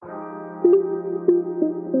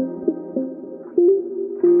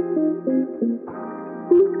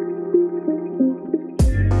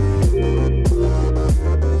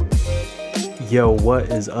Yo, what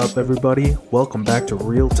is up, everybody? Welcome back to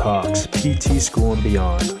Real Talks, PT School and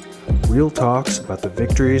Beyond. Real Talks about the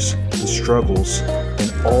victories, the struggles,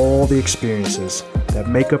 and all the experiences that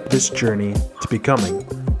make up this journey to becoming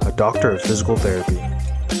a doctor of physical therapy.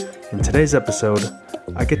 In today's episode,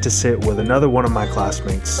 I get to sit with another one of my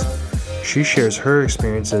classmates. She shares her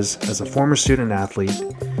experiences as a former student athlete,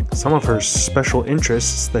 some of her special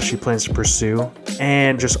interests that she plans to pursue,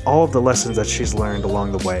 and just all of the lessons that she's learned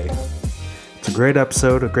along the way. It's a great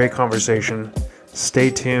episode, a great conversation.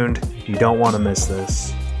 Stay tuned. You don't want to miss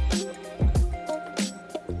this.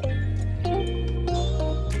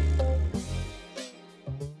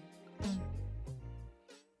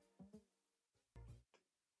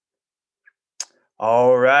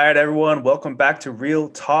 All right, everyone. Welcome back to Real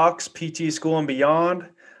Talks, PT School and Beyond.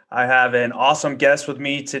 I have an awesome guest with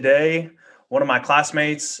me today, one of my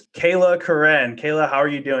classmates, Kayla Karen. Kayla, how are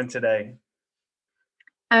you doing today?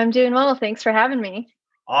 I'm doing well. Thanks for having me.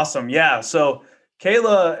 Awesome. Yeah. So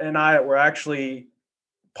Kayla and I were actually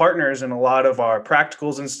partners in a lot of our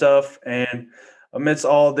practicals and stuff. And amidst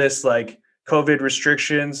all this like COVID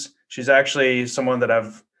restrictions, she's actually someone that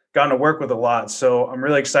I've gotten to work with a lot. So I'm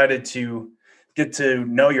really excited to get to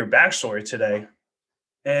know your backstory today.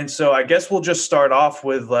 And so I guess we'll just start off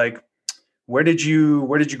with like, where did you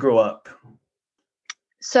grow up?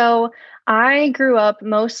 So I grew up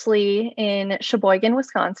mostly in Sheboygan,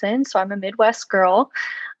 Wisconsin. So I'm a Midwest girl.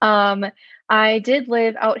 I did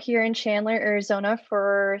live out here in Chandler, Arizona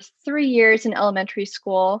for 3 years in elementary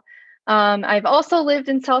school. I've also lived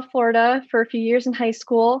in South Florida for a few years in high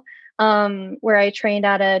school, where I trained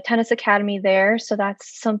at a tennis academy there. So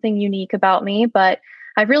that's something unique about me. But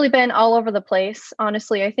I've really been all over the place.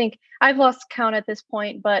 Honestly, I think I've lost count at this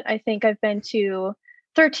point, but I think I've been to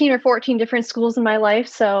 13 or 14 different schools in my life.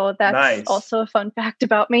 So that's Nice. Also a fun fact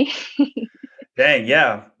about me. Dang,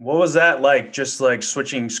 yeah. What was that like, just like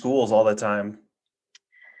switching schools all the time?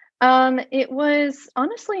 It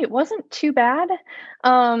wasn't too bad.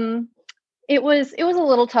 It was a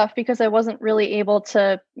little tough because I wasn't really able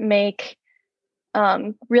to make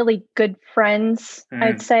really good friends,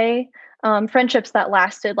 I'd say. Friendships that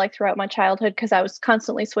lasted like throughout my childhood because I was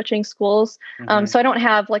constantly switching schools. So I don't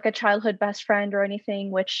have like a childhood best friend or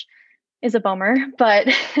anything, which is a bummer, but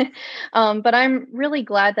but I'm really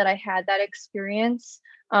glad that I had that experience.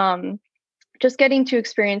 Just getting to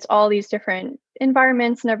experience all these different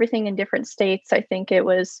environments and everything in different states, I think it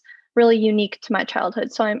was really unique to my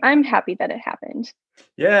childhood. So I'm happy that it happened.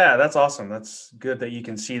 Yeah, that's awesome. That's good that you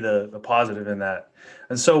can see the positive in that.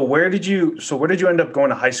 And so where did you end up going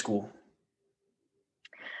to high school?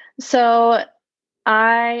 So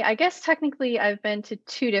I guess technically I've been to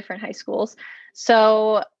two different high schools.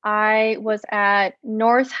 So I was at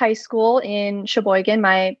North High School in Sheboygan,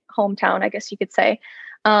 my hometown, I guess you could say.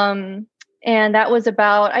 And that was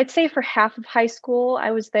about, I'd say for half of high school,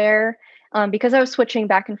 I was there because I was switching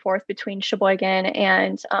back and forth between Sheboygan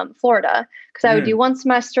and Florida. Because I would do one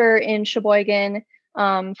semester in Sheboygan,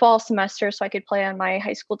 fall semester, so I could play on my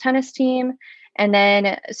high school tennis team. And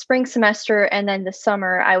then spring semester and then the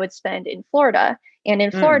summer I would spend in Florida. And in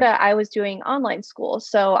Florida, I was doing online school.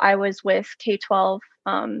 So I was with K-12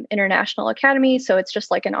 International Academy. So it's just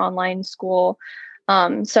like an online school.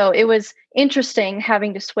 So it was interesting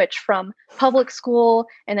having to switch from public school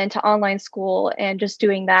and then to online school, and just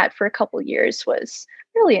doing that for a couple of years was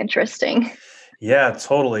really interesting. Yeah,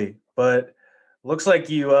 totally. But looks like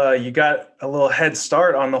you got a little head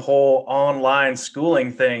start on the whole online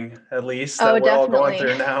schooling thing, at least Oh, that we're all going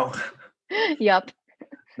definitely. through now. Yep.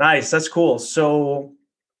 Nice, that's cool. So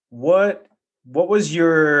what was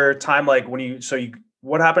your time like when you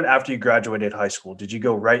what happened after you graduated high school? Did you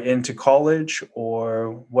go right into college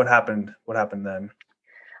or what happened? What happened then?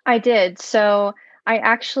 I did. So I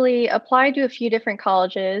actually applied to a few different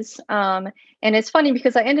colleges. And it's funny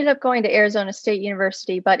because I ended up going to Arizona State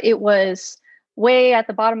University, but it was way at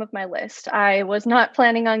the bottom of my list. I was not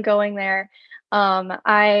planning on going there.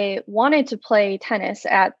 I wanted to play tennis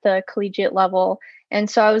at the collegiate level. And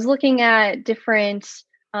so I was looking at different,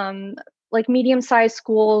 like medium-sized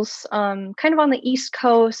schools, kind of on the East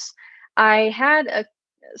Coast. I had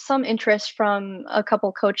some interest from a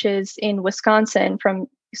couple coaches in Wisconsin, from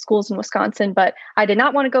schools in Wisconsin, but I did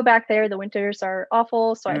not want to go back there. The winters are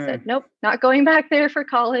awful. So I said, nope, not going back there for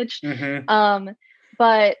college.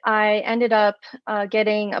 But I ended up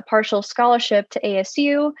getting a partial scholarship to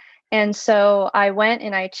ASU. And so I went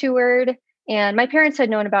and I toured. And my parents had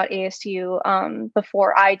known about ASU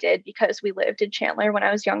before I did because we lived in Chandler when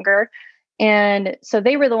I was younger. And so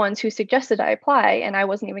they were the ones who suggested I apply, and I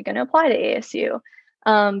wasn't even going to apply to ASU.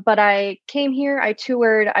 But I came here, I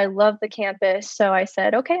toured, I love the campus. So I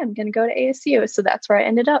said, okay, I'm going to go to ASU. So that's where I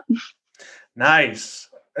ended up. Nice.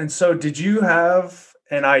 And so did you have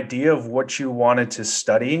an idea of what you wanted to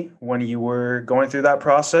study when you were going through that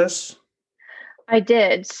process? I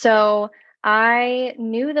did. So I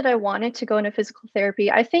knew that I wanted to go into physical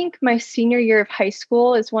therapy. I think my senior year of high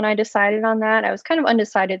school is when I decided on that. I was kind of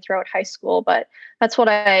undecided throughout high school, but that's what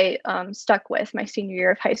I stuck with my senior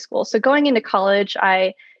year of high school. So going into college,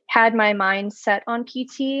 I had my mind set on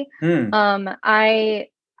PT. Hmm.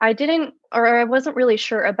 I didn't, or I wasn't really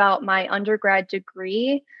sure about my undergrad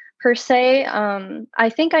degree per se. I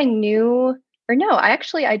think I knew, or no,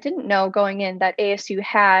 I didn't know going in that ASU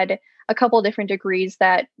had a couple of different degrees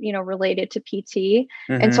that related to PT.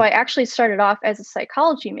 And so Mm-hmm. I actually started off as a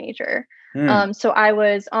psychology major. Hmm. So I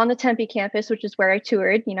was on the Tempe campus, which is where I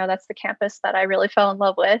toured. That's the campus that I really fell in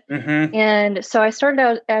love with. Mm-hmm. And so I started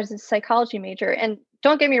out as a psychology major. And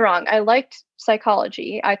don't get me wrong, I liked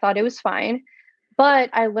psychology. I thought it was fine. But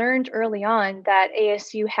I learned early on that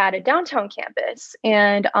ASU had a downtown campus.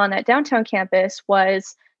 And on that downtown campus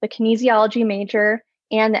was the kinesiology major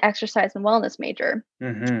and the exercise and wellness major,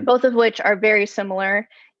 Mm-hmm. both of which are very similar,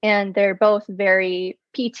 and they're both very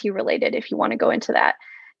PT related if you want to go into that.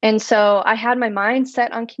 And so I had my mind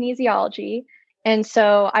set on kinesiology. And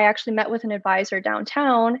so I actually met with an advisor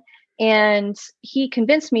downtown, and he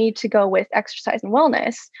convinced me to go with exercise and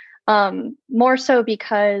wellness, more so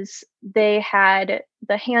because they had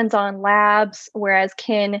the hands on labs, whereas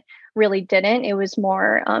kin really didn't. It was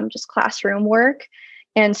more just classroom work.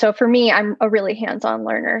 And so for me, I'm a really hands on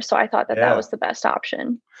learner. So I thought that that Yeah, was the best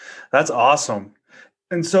option. that's awesome.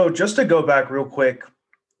 And so just to go back real quick,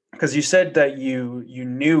 because you said that you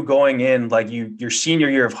knew going in, like your senior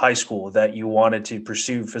year of high school, that you wanted to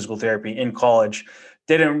pursue physical therapy in college,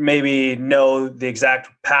 didn't maybe know the exact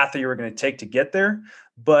path that you were going to take to get there,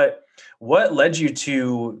 but what led you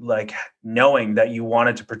to like knowing that you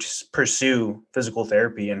wanted to pursue physical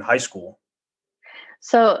therapy in high school?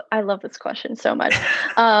 So I love this question so much.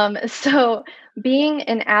 So being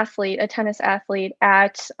an athlete, a tennis athlete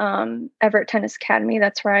at Everett Tennis Academy,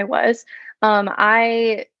 that's where I was.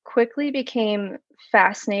 I quickly became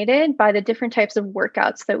fascinated by the different types of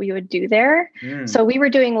workouts that we would do there. Mm, So we were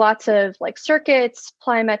doing lots of like circuits,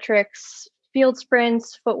 plyometrics, field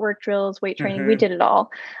sprints, footwork drills, weight training. We mm-hmm, did it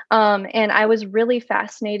all. And I was really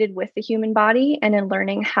fascinated with the human body and in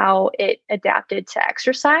learning how it adapted to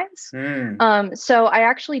exercise. mm, So I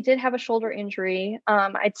actually did have a shoulder injury.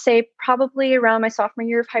 I'd say probably around my sophomore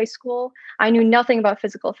year of high school. I knew nothing about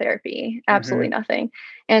physical therapy, absolutely mm-hmm. nothing.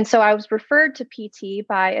 And so I was referred to PT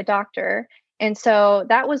by a doctor. And so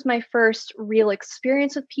that was my first real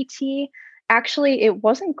experience with PT. Actually, it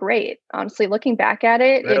wasn't great. Honestly, looking back at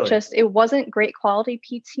it, Really? it wasn't great quality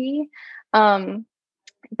PT. Um,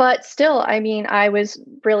 but still, I mean, I was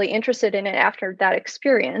really interested in it after that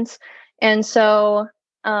experience. And so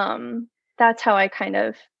that's how I kind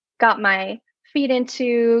of got my feet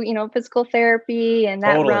into, physical therapy and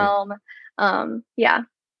that Totally. realm. Yeah.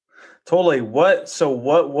 Totally. What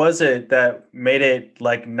was it that made it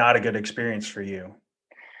like not a good experience for you?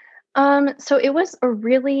 So it was a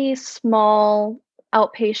really small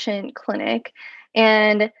outpatient clinic,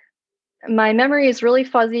 and my memory is really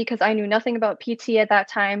fuzzy because I knew nothing about PT at that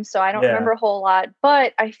time, so I don't remember Yeah. a whole lot.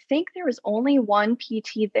 But I think there was only one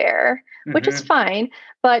PT there, which is Mm-hmm. fine.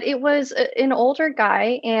 But it was an older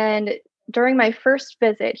guy, and during my first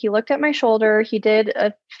visit, he looked at my shoulder. He did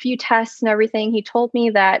a few tests and everything. He told me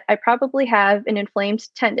that I probably have an inflamed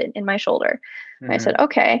tendon in my shoulder. And I said, Mm-hmm.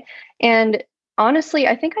 okay. And honestly,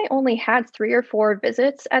 I think I only had 3 or 4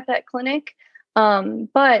 visits at that clinic.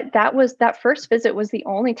 But that first visit was the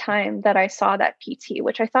only time that I saw that PT,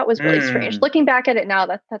 which I thought was really strange. Mm, Looking back at it now,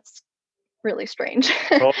 that's really strange.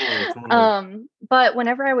 totally. Totally. But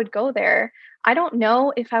whenever I would go there, I don't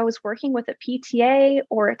know if I was working with a PTA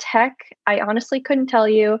or a tech. I honestly couldn't tell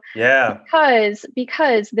you Yeah.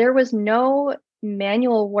 because there was no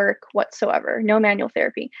manual work whatsoever, no manual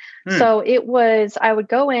therapy. Hmm. So it was I would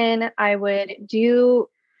go in, I would do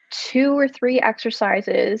 2 or 3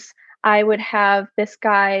 exercises. I would have this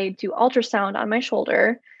guy do ultrasound on my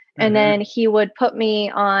shoulder, and then Mm-hmm. he would put me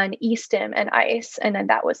on e-stim and ice, and then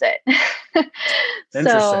that was it. So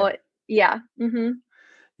Interesting. yeah. Hmm.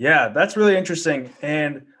 Yeah, that's really interesting.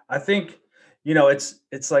 And I think,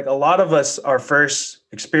 it's like a lot of us, our first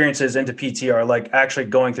experiences into PT are like actually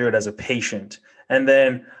going through it as a patient. And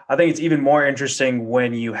then I think it's even more interesting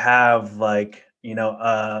when you have like,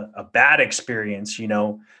 a bad experience,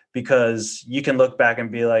 because you can look back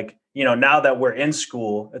and be like, now that we're in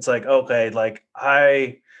school, it's like, okay, like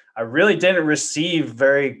I really didn't receive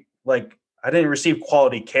I didn't receive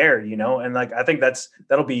quality care, and like, I think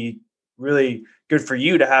that'll be really good for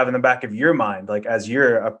you to have in the back of your mind, like as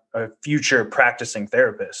you're a future practicing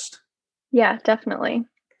therapist. Yeah, definitely.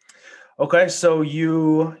 Okay, so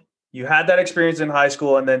you had that experience in high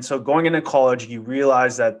school, and then so going into college, you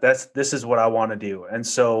realized that this is what I want to do, and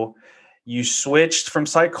so you switched from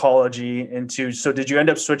psychology into. So did you end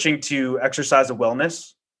up switching to exercise and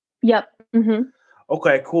wellness? Yep.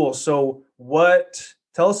 Okay, cool. So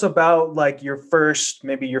tell us about like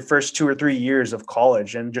maybe your first 2 or 3 years of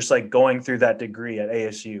college and just like going through that degree at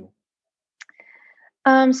ASU.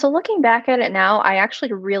 So looking back at it now, I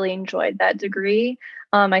actually really enjoyed that degree.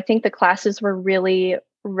 I think the classes were really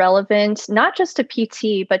relevant, not just to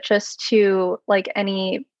PT, but just to like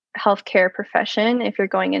any healthcare profession if you're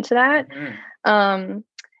going into that. Mhm. Um,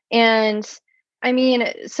 and I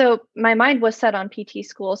mean, so my mind was set on PT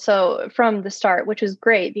school. So from the start, which is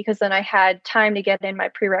great because then I had time to get in my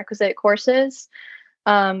prerequisite courses.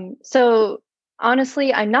 So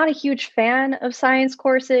honestly, I'm not a huge fan of science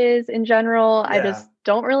courses in general. I Yeah. just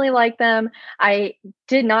don't really like them. I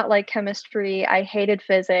did not like chemistry. I hated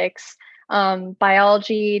physics.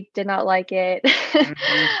 Biology, did not like it.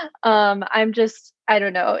 Mhm. I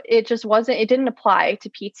don't know. It didn't apply to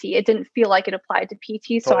PT. It didn't feel like it applied to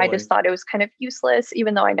PT. So I just Totally. thought it was kind of useless,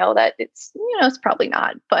 even though I know that it's probably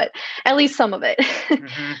not, but at least some of it.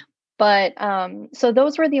 Mhm. But so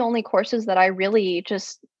those were the only courses that I really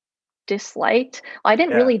just disliked. I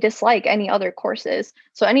didn't Yeah. really dislike any other courses.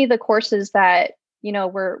 So any of the courses that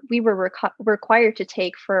we were required to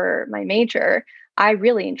take for my major, I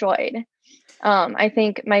really enjoyed. I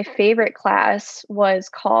think my favorite class was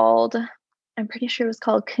called. I'm pretty sure it was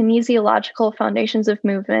called Kinesiological Foundations of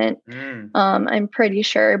Movement. Mm. I'm pretty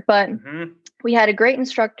sure, but Mhm. we had a great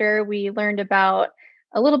instructor. We learned about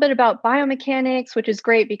a little bit about biomechanics, which is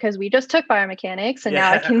great because we just took biomechanics and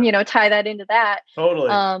now I can, Yeah. tie that into that. Totally.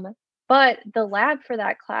 Um, but the lab for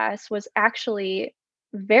that class was actually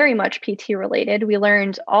very much PT related. We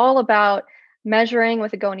learned all about measuring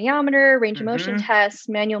with a goniometer, range of motion Mhm. tests,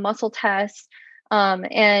 manual muscle tests.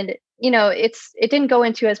 And it didn't go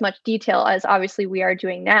into as much detail as obviously we are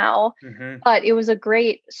doing now, Mhm. but it was a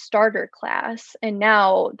great starter class. And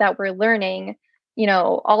now that we're learning,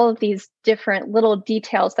 all of these different little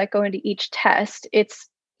details that go into each test, it's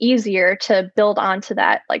easier to build onto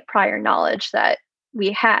that like prior knowledge that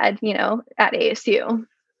we had, at ASU.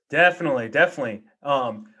 Definitely, definitely.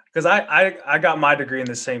 Because I got my degree in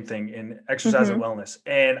the same thing in exercise and Mhm. wellness,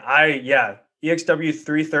 and EXW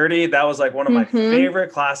 330. That was like one of my Mhm.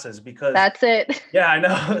 favorite classes because That's it. yeah, I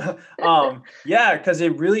know. Yeah, because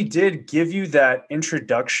it really did give you that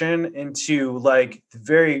introduction into like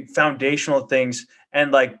very foundational things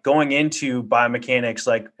and like going into biomechanics,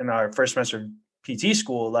 like in our first semester of PT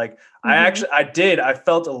school. Like Mhm. I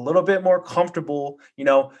felt a little bit more comfortable.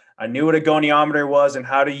 I knew what a goniometer was and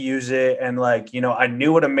how to use it. And like, I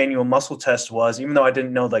knew what a manual muscle test was, even though I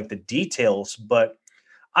didn't know like the details. But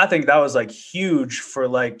I think that was like huge for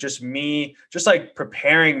like just me, just like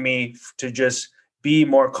preparing me to just be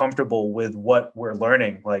more comfortable with what we're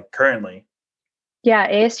learning like currently. Yeah,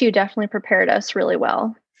 ASU definitely prepared us really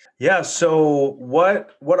well. Yeah. So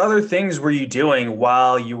what other things were you doing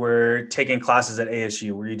while you were taking classes at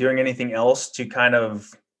ASU? Were you doing anything else to kind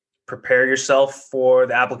of prepare yourself for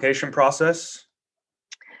the application process?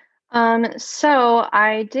 So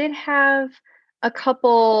I did have a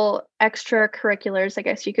couple extracurriculars, I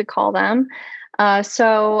guess you could call them.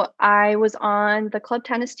 So I was on the club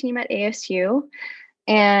tennis team at ASU,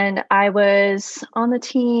 and I was on the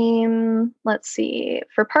team, let's see,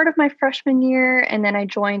 for part of my freshman year, and then I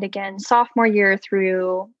joined again sophomore year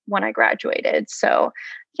through when I graduated. So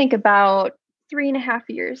I think about 3.5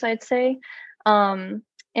 years, I'd say. Um,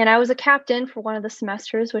 and I was a captain for one of the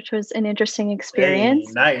semesters, which was an interesting Hey,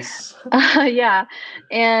 experience. nice. Yeah.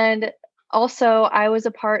 And also, I was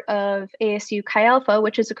a part of ASU Chi Alpha,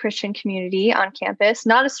 which is a Christian community on campus,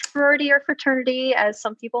 not a sorority or fraternity, as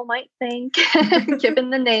some people might think, given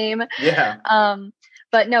the name. Yeah, Um,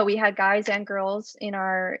 but no, we had guys and girls in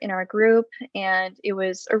our group, and it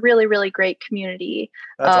was a really, really great community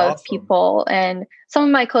that's of awesome. people. And some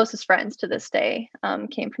of my closest friends to this day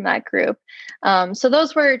came from that group. So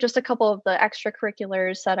those were just a couple of the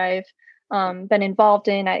extracurriculars that I've been involved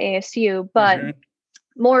in at ASU, but Mhm.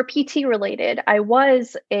 more PT related. I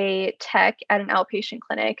was a tech at an outpatient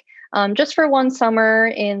clinic just for one summer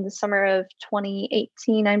in the summer of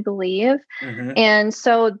 2018, I believe. Mhm. And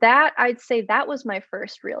so that I'd say that was my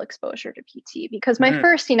first real exposure to PT because my Mhm.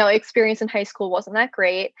 first, experience in high school wasn't that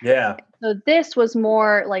great. Yeah. So this was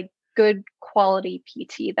more like good quality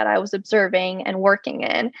PT that I was observing and working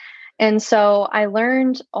in. And so I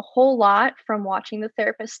learned a whole lot from watching the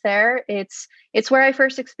therapist there. It's where I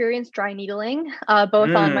first experienced dry needling,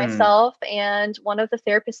 both on Mm. myself, and one of the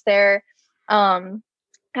therapists there um,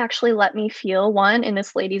 actually let me feel one in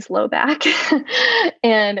this lady's low back.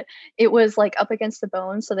 And it was like up against the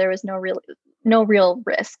bone, so there was no real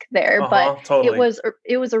risk there, but Uh-huh. Totally.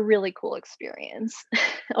 it was a really cool experience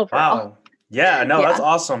overall. Wow. Yeah, no, that's Yeah.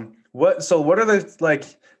 awesome. What are the like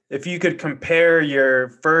if you could compare your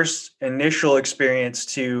first initial experience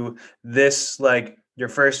to this like your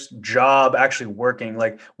first job actually working,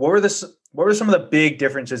 like what were some of the big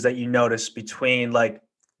differences that you noticed between like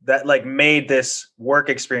that like made this work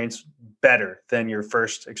experience better than your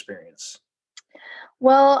first experience?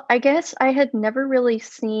 Well, I guess I had never really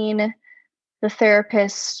seen the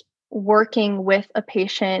therapist working with a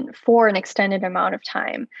patient for an extended amount of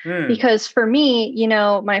time. Hmm. Because for me,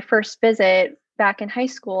 my first visit back in high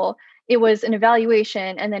school, it was an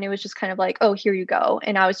evaluation, and then it was just kind of like, oh, here you go.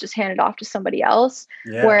 And I was just handed off to somebody else.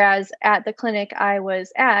 Yeah. Whereas at the clinic I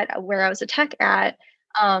was at, where I was a tech at,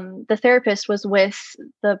 the therapist was with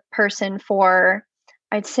the person for,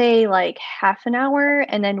 I'd say, like half an hour,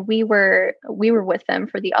 and then we were with them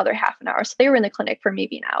for the other half an hour. So they were in the clinic for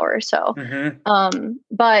maybe an hour or so. Mm-hmm.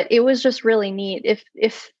 But it was just really neat.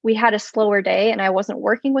 If we had a slower day and I wasn't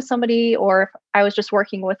working with somebody, or if I was just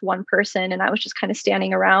working with one person and I was just kind of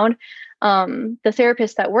standing around, the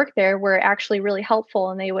therapists that worked there were actually really helpful,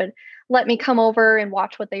 and they would let me come over and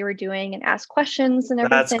watch what they were doing and ask questions and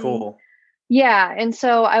That's everything. cool. Yeah, and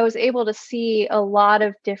so I was able to see a lot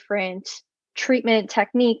of different treatment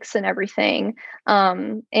techniques and everything.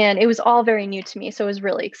 And it was all very new to me, so it was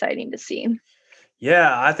really exciting to see.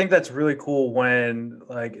 Yeah, I think that's really cool when,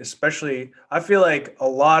 like, especially, I feel like a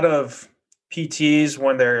lot of PTs,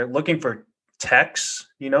 when they're looking for techs,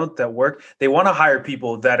 that work, they want to hire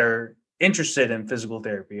people that are interested in physical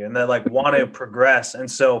therapy and that, like, want to progress.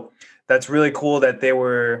 And so that's really cool that they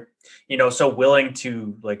were, so willing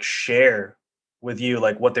to, like, share with you,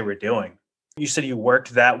 like, what they were doing. You said you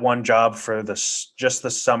worked that one job for just the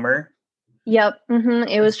summer. Yep.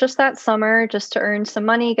 It was just that summer, just to earn some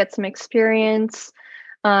money, get some experience,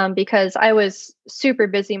 because I was super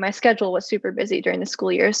busy. My schedule was super busy during the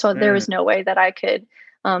school year, so there Mm, was no way that I could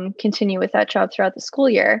continue with that job throughout the school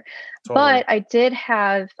year. totally. But I did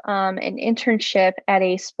have an internship at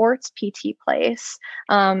a sports PT place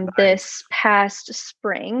this Nice. past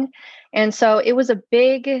spring. And so it was a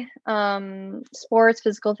big sports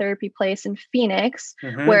physical therapy place in Phoenix,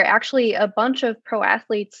 Hmm. where actually a bunch of pro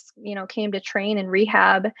athletes, came to train and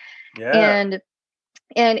rehab. Yeah.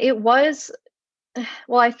 And it was,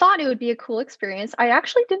 well, I thought it would be a cool experience. I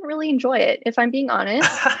actually didn't really enjoy it, if I'm being honest.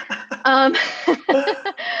 Um,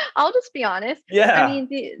 I'll just be honest. I Yeah. mean,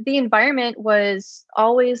 the environment was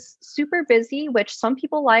always super busy, which some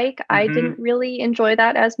people like. I didn't Hmm. really enjoy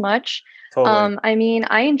that as much. Totally. I mean,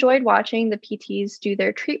 I enjoyed watching the PTs do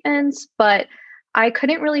their treatments, but I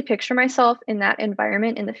couldn't really picture myself in that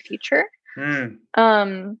environment in the future. Mm.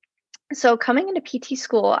 Um, so coming into PT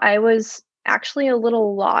school, I was actually a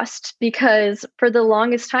little lost, because for the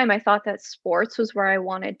longest time I thought that sports was where I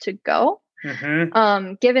wanted to go,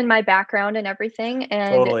 Mhm. given my background and everything.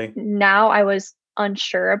 And Totally. now I was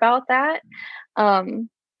unsure about that. Um,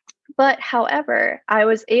 but however, I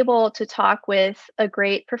was able to talk with a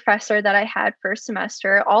great professor that I had first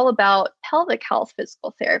semester all about pelvic health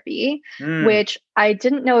physical therapy, Mm. which I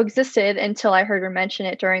didn't know existed until I heard her mention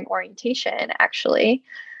it during orientation, actually.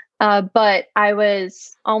 But I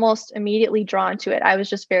was almost immediately drawn to it. I was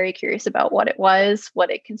just very curious about what it was,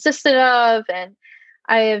 what it consisted of. And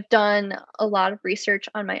I have done a lot of research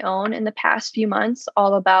on my own in the past few months,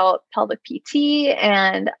 all about pelvic PT.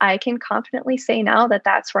 And I can confidently say now that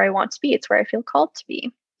that's where I want to be. It's where I feel called to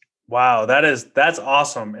be. Wow, that's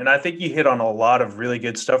awesome. And I think you hit on a lot of really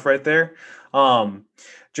good stuff right there. Um,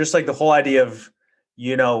 just like the whole idea of,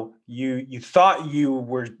 you thought you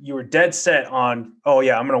were dead set on, oh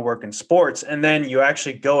yeah, I'm gonna work in sports, and then you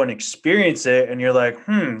actually go and experience it and you're like,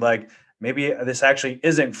 like maybe this actually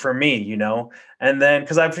isn't for me. And then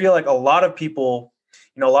because I feel like a lot of people,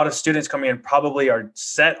 a lot of students coming in probably are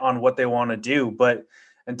set on what they want to do, but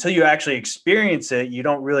until you actually experience it, you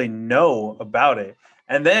don't really know about it.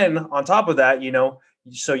 And then on top of that,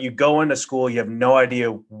 so you go into school, you have no idea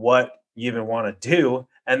what you even want to do.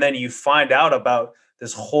 And then you find out about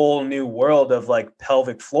this whole new world of like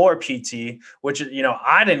pelvic floor PT, which,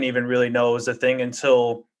 I didn't even really know was a thing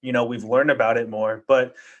until, we've learned about it more.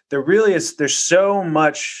 But there's so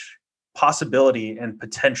much possibility and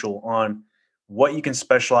potential on what you can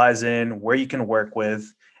specialize in, where you can work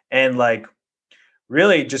with. And like,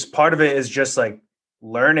 really just part of it is just like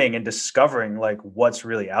learning and discovering like what's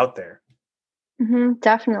really out there.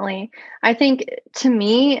 Definitely. I think to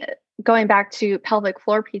me, going back to pelvic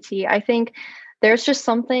floor PT, I think there's just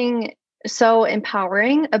something so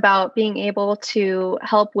empowering about being able to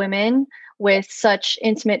help women with such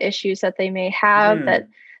intimate issues that they may have that Mm,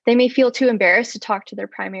 they may feel too embarrassed to talk to their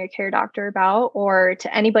primary care doctor about, or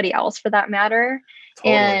to anybody else for that matter.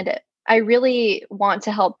 totally. And I really want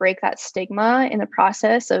to help break that stigma in the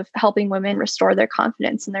process of helping women restore their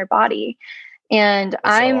confidence in their body. And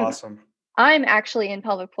That's so awesome. I'm actually in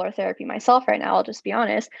pelvic floor therapy myself right now. I'll just be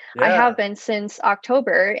honest. I have Yeah. been since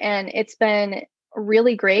October, and it's been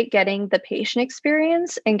really great getting the patient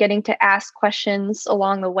experience and getting to ask questions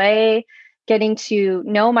along the way, getting to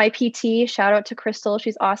know my PT. Shout out to Crystal.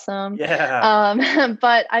 She's awesome. Yeah.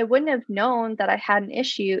 But I wouldn't have known that I had an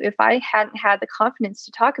issue if I hadn't had the confidence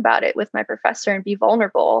to talk about it with my professor and be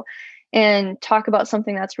vulnerable and talk about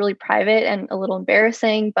something that's really private and a little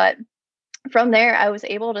embarrassing. But from there, I was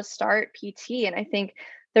able to start PT. And I think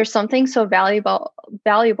there's something so valuable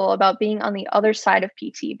about being on the other side of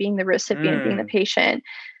PT, being the recipient, being the Mm, patient.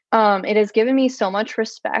 It has given me so much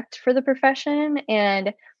respect for the profession.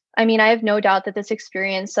 And I mean, I have no doubt that this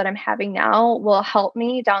experience that I'm having now will help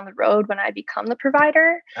me down the road when I become the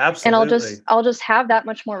provider. And absolutely. I'll just have that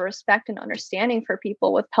much more respect and understanding for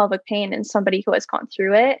people with pelvic pain and somebody who has gone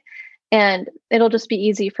through it. And it'll just be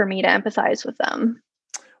easy for me to empathize with them.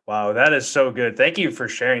 Wow, that is so good. Thank you for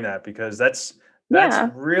sharing that because that's Yeah.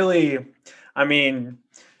 really, I mean,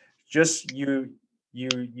 just you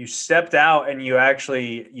stepped out and you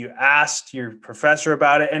asked your professor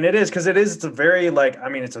about it, and it is because it's a very like, I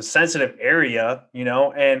mean, it's a sensitive area,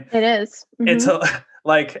 and It is. it's Mhm. a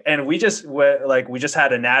like, and we just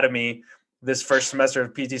had anatomy this first semester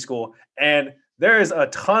of PT school, and there is a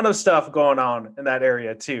ton of stuff going on in that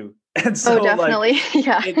area too. And Oh, so like definitely.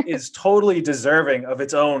 Yeah. it is totally deserving of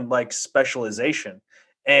its own like specialization.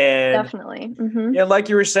 And Definitely. Mhm. yeah, like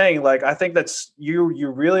you were saying, like I think that's you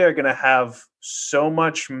really are gonna have so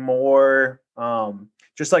much more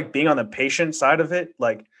just like being on the patient side of it,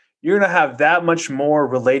 like you're gonna have that much more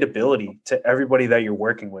relatability to everybody that you're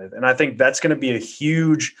working with. And I think that's gonna be a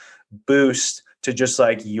huge boost to just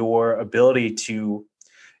like your ability to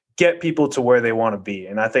get people to where they want to be.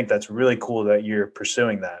 And I think that's really cool that you're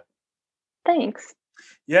pursuing that. Thanks.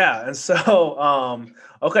 Yeah, and so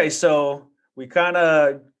okay, so we kind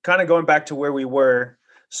of going back to where we were.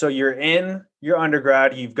 So you're in your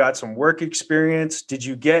undergrad, you've got some work experience. Did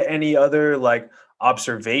you get any other like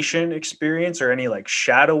observation experience or any like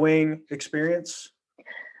shadowing experience?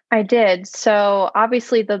 I did. So,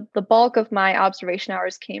 obviously the bulk of my observation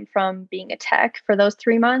hours came from being a tech for those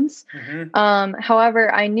 3 months. Mhm.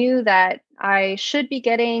 However, I knew that I should be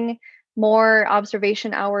getting more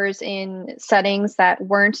observation hours in settings that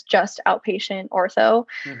weren't just outpatient ortho.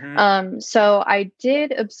 Mhm. So I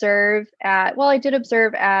did observe at,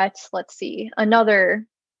 let's see, another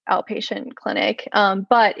outpatient clinic,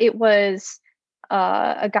 but it was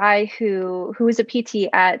a guy who was a PT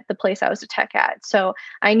at the place I was a tech at. So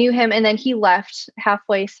I knew him, and then he left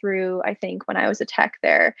halfway through, I think, when I was a tech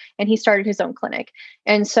there, and he started his own clinic.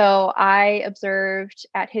 And so I observed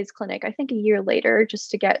at his clinic, I think a year later,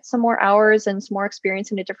 just to get some more hours and some more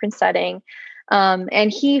experience in a different setting.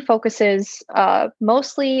 And he focuses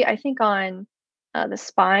mostly, I think, on the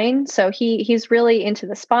spine. So he's really into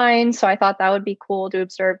the spine. So I thought that would be cool to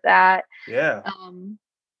observe that. Yeah. Um,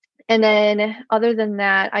 and then, other than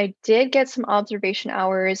that, I did get some observation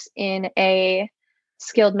hours in a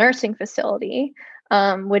skilled nursing facility,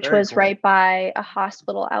 which Very was cool. right by a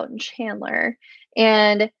hospital out in Chandler.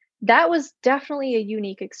 And that was definitely a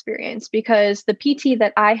unique experience because the PT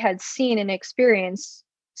that I had seen and experienced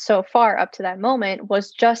so far up to that moment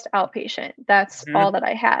was just outpatient. That's all Mhm. that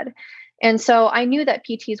I had. And so I knew that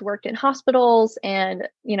PTs worked in hospitals and,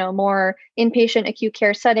 more inpatient acute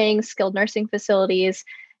care settings, skilled nursing facilities.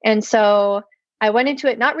 And so I went into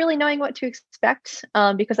it not really knowing what to expect,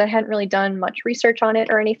 because I hadn't really done much research on it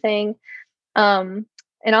or anything. Um,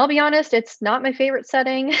 and I'll be honest, it's not my favorite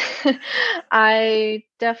setting. I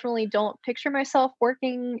definitely don't picture myself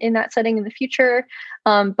working in that setting in the future,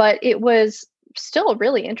 but it was still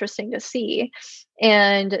really interesting to see.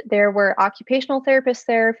 And there were occupational therapists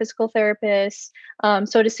there, physical therapists.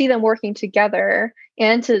 So to see them working together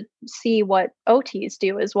and to see what OTs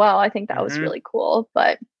do as well, I think that was Mhm. really cool.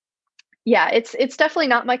 But yeah, it's definitely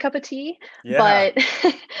not my cup of tea, Yeah. but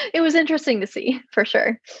it was interesting to see for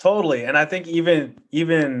sure. Totally. And I think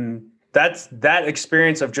even that's that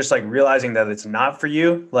experience of just like realizing that it's not for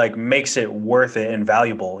you, like makes it worth it and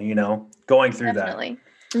valuable, going through that. Definitely.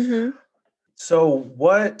 Mhm. So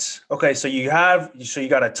you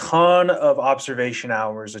got a ton of observation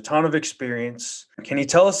hours, a ton of experience. Can you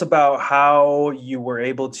tell us about how you were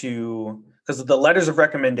able to, because the letters of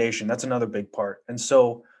recommendation, that's another big part. And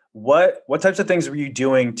so what types of things were you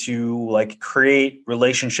doing to like create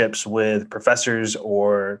relationships with professors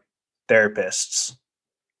or therapists?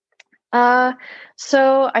 Uh,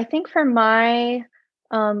 so I think for my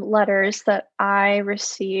letters that I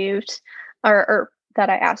received or that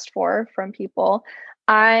I asked for from people,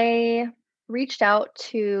 I reached out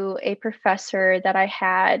to a professor that I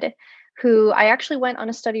had who I actually went on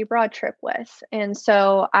a study abroad trip with. And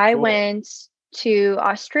so I Cool. went to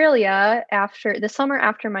Australia after the summer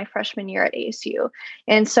after my freshman year at ASU.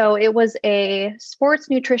 And so it was a sports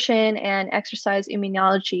nutrition and exercise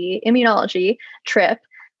immunology trip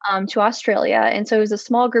to Australia. And so it was a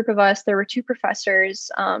small group of us. There were two professors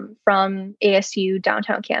from ASU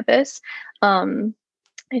downtown campus. Um,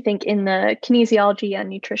 I think in the kinesiology and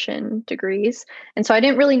nutrition degrees. And so I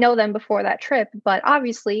didn't really know them before that trip, but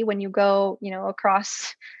obviously when you go,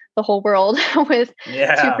 across the whole world with two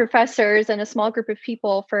Yeah. professors and a small group of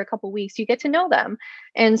people for a couple weeks, you get to know them.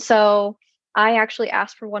 And so I actually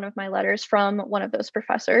asked for one of my letters from one of those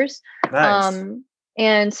professors. Nice.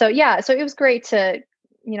 And so yeah, so it was great to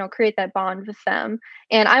create that bond with them.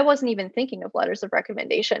 And I wasn't even thinking of letters of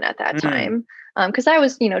recommendation at that Mm, time because I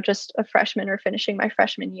was, just a freshman or finishing my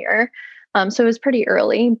freshman year. So it was pretty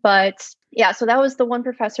early. But yeah, so that was the one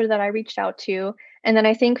professor that I reached out to. And then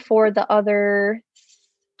I think for the other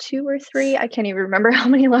two or three, I can't even remember how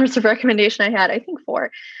many letters of recommendation I had. I think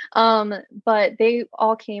four. But they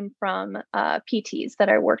all came from PTs that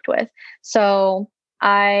I worked with. So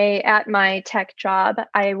at my tech job,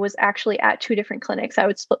 I was actually at two different clinics. I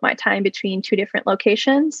would split my time between two different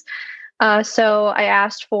locations. So I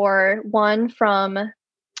asked for one from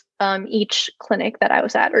each clinic that I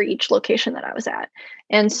was at or each location that I was at.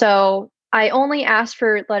 And so I only asked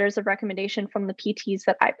for letters of recommendation from the PTs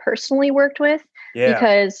that I personally worked with yeah.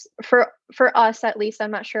 because for us at least, I'm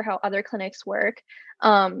not sure how other clinics work.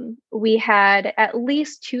 We had at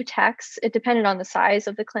least two techs. It depended on the size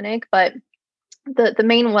of the clinic, but the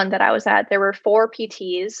main one that I was at, there were four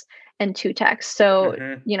PTs and two techs. So,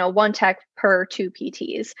 Hmm. one tech per two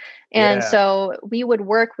PTs. And Yeah. so we would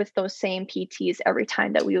work with those same PTs every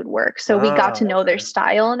time that we would work. So we got Ah, to know their okay.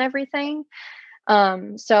 style and everything.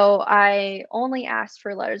 So I only asked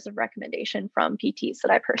for letters of recommendation from PTs that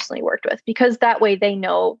I personally worked with because that way they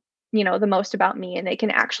know, the most about me and they can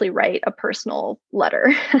actually write a personal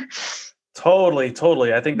letter. Totally,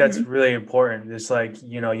 totally. I think that's Hmm. really important. It's like,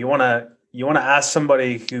 you want to ask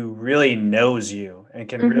somebody who really knows you and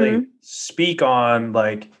can really Hmm. speak on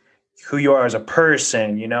like who you are as a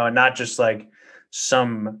person, and you're not just like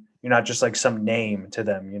some name to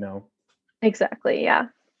them. Exactly. Yeah.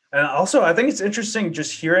 And also, I think it's interesting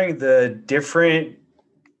just hearing the different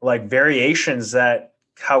like variations that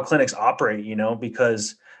how clinics operate,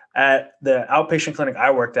 because at the outpatient clinic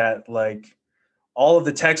I worked at, like all of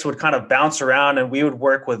the techs would kind of bounce around and we would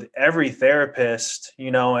work with every therapist,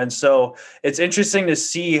 and so it's interesting to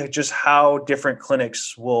see just how different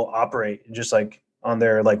clinics will operate just like on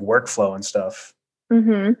their like workflow and stuff.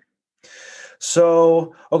 Hmm.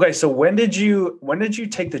 So okay, so when did you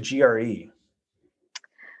take the GRE?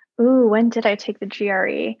 Ooh, when did I take the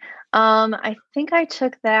GRE? I think I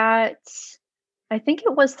took that. I think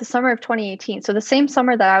it was the summer of 2018. So the same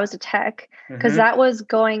summer that I was a tech, because Hmm. that was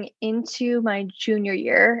going into my junior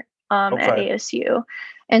year at Okay. ASU.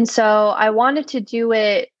 And so I wanted to do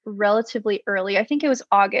it relatively early. I think it was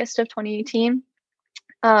August of 2018.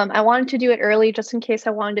 I wanted to do it early just in case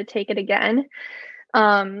I wanted to take it again.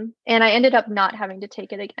 And I ended up not having to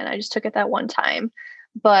take it again. I just took it that one time.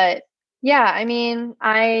 But yeah, I mean,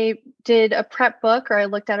 I did a prep book or I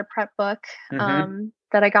looked at a prep book Hmm.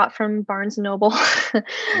 that I got from Barnes and Noble.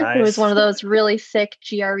 It was one Nice. of those really thick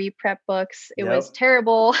GRE prep books. It was Yep.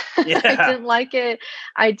 terrible. I Yeah. didn't like it.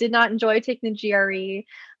 I did not enjoy taking the GRE.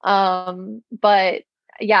 But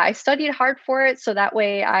yeah, I studied hard for it. So that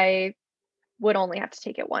way I would only have to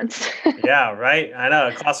take it once. Yeah, right. I know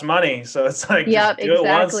it costs money, so it's like Yep, just do it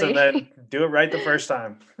once and exactly. then do it right the first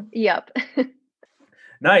time. Yep.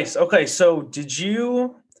 Nice. Okay, so did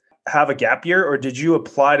you have a gap year or did you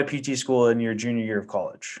apply to PT school in your junior year of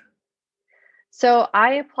college? So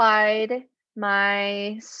I applied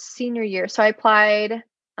my senior year. So I applied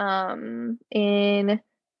in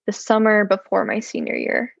the summer before my senior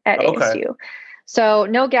year at Okay. ASU. So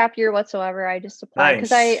no gap year whatsoever. I just applied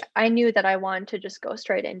because I Nice. I knew that I wanted to just go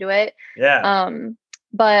straight into it. Yeah. Um,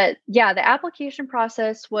 but yeah, the application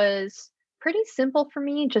process was pretty simple for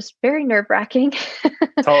me, just very nerve-wracking.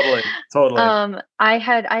 Totally. Totally. I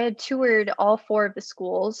had toured all four of the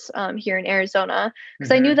schools here in Arizona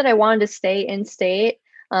because I knew Hmm. that I wanted to stay in state.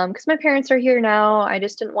 Because my parents are here now. I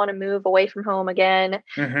just didn't want to move away from home again.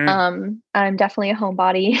 Hmm. I'm definitely a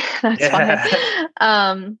homebody. That's why.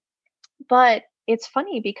 Yeah. But it's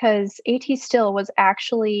funny because AT Still was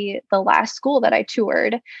actually the last school that I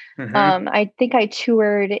toured. Hmm. I think I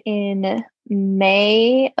toured in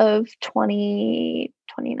May of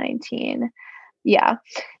 2019. Yeah,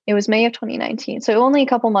 it was May of 2019. So only a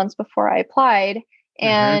couple months before I applied. Hmm.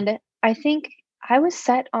 And I think I was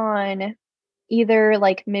set on either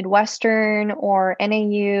like Midwestern or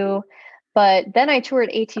NAU. But then I toured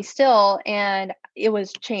AT Still and it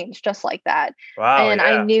was changed just like that. Wow. And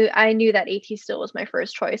Yeah. I knew that AT Still was my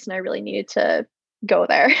first choice and I really needed to go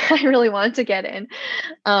there. I really wanted to get in.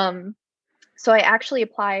 Um, so I actually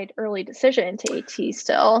applied early decision to AT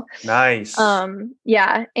Still. Nice.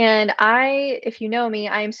 Yeah, and if you know me,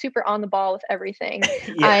 I am super on the ball with everything.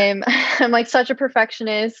 Yeah. I'm I'm like such a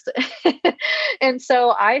perfectionist. And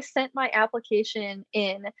so I sent my application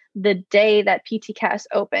in the day that PTCast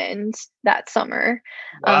opened that summer,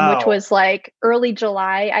 which Wow. was like early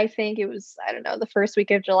July. I think it was, I don't know, the first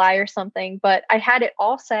week of July or something, but I had it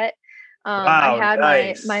all set. I Wow. had my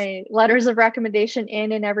Nice. my letters of recommendation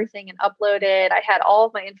in and everything and uploaded. I had all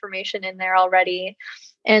of my information in there already.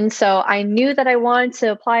 And so I knew that I wanted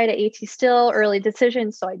to apply to AT Still early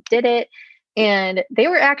decision, so I did it. And they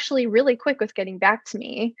were actually really quick with getting back to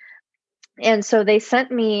me. And so they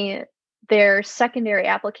sent me their secondary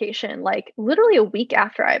application like literally a week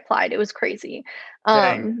after I applied. It was crazy.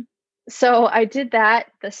 Dang. So I did that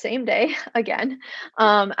the same day again.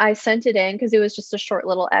 I sent it in because it was just a short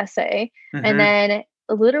little essay. And Hmm. then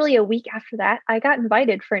literally a week after that, I got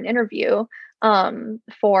invited for an interview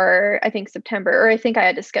for I think September, or I think I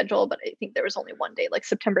had to schedule, but I think there was only one day, like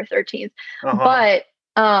September 13th. Uh-huh. But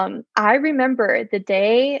I remember the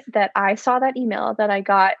day that I saw that email that I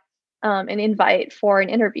got an invite for an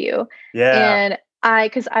interview. Yeah. And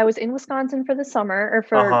because I was in Wisconsin for the summer or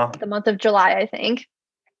for Uh-huh. the month of July, I think.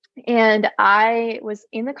 And I was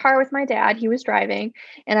in the car with my dad. He was driving,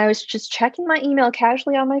 and I was just checking my email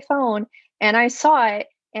casually on my phone. And I saw it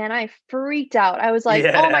and I freaked out. I was like,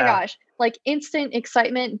 oh my Yeah. gosh, like instant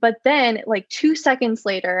excitement. But then, like 2 seconds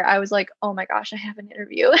later, I was like, oh my gosh, I have an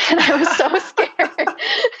interview. And I was so scared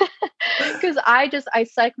because I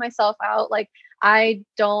psych myself out. Like, I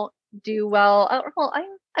don't do well. Well,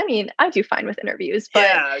 I mean, I do fine with interviews, but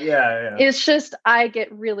Yeah. Yeah. Yeah. it's just I get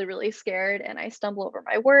really, really scared and I stumble over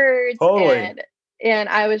my words Totally. and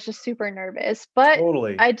I was just super nervous. But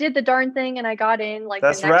Totally. I did the darn thing and I got in like the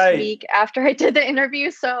That's next right. week after I did the interview.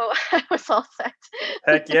 So I was all set.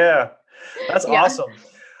 Heck yeah. That's Yeah. awesome.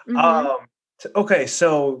 Hmm. Um, okay,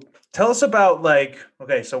 so tell us about like,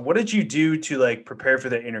 okay, so what did you do to like prepare for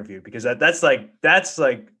the interview? Because that's like that's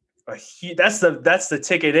the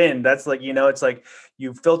ticket in. That's like, it's like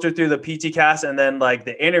you filter through the PT cast and then like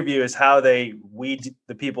the interview is how they weed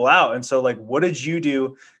the people out. And so like what did you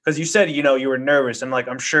do? Because you said, you were nervous and like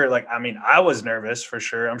I'm sure like I mean I was nervous for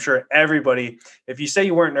sure. I'm sure everybody, if you say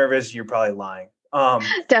you weren't nervous, you're probably lying.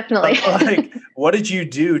 Definitely. But like what did you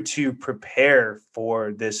do to prepare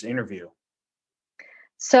for this interview?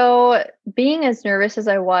 So, being as nervous as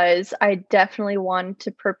I was, I definitely wanted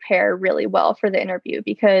to prepare really well for the interview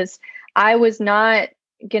because I was not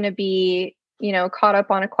going to be, caught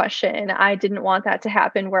up on a question. I didn't want that to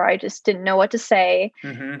happen where I just didn't know what to say.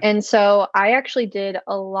 Hmm. And so I actually did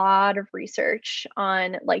a lot of research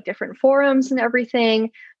on like different forums and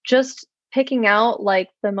everything, just picking out like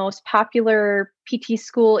the most popular PT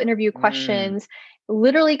school interview Mm, questions,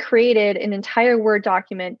 literally created an entire Word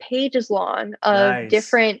document, pages long, of nice.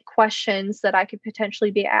 different questions that I could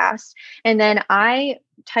potentially be asked. And then I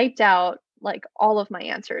typed out like all of my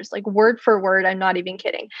answers, like word for word. I'm not even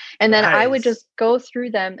kidding. And then I would Nice. just go through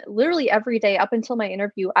them literally every day up until my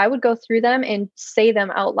interview. I would go through them and say them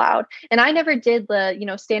out loud. And I never did the,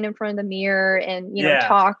 stand in front of the mirror and, Yeah,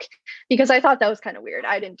 talk because I thought that was kind of weird.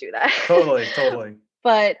 I didn't do that. totally, totally.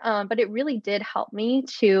 But it really did help me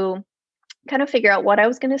to kind of figure out what I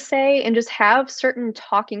was going to say and just have certain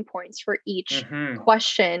talking points for each Hmm.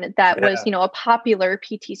 question that was, Yeah. a popular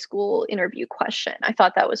PT school interview question. I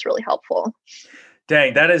thought that was really helpful.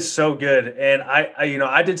 Dang, that is so good. And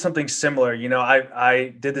I did something similar.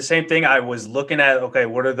 I did the same thing. I was looking at, okay,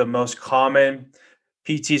 what are the most common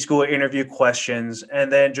PT school interview questions,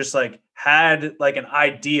 and then just like had like an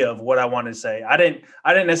idea of what I wanted to say. I didn't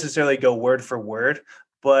necessarily go word for word,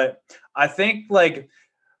 but I think like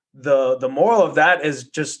the moral of that is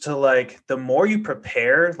just to like, the more you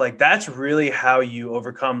prepare, like that's really how you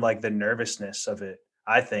overcome like the nervousness of it,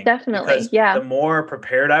 I think, Definitely. because Yeah. the more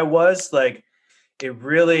prepared I was, like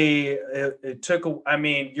it took, I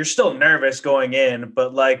mean, you're still nervous going in,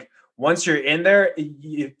 but like once you're in there,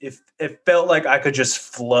 it felt like I could just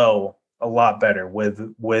flow a lot better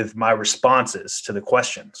with my responses to the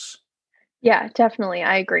questions. Yeah, definitely.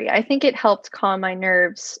 I agree. I think it helped calm my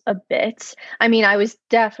nerves a bit. I mean, I was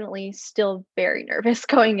definitely still very nervous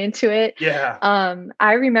going into it. Yeah.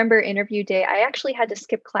 I remember interview day, I actually had to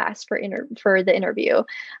skip class for the interview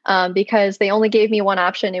because they only gave me one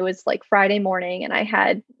option. It was like Friday morning, and I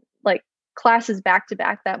had like classes back to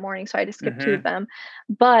back that morning, so I had to skip two of Hmm. them.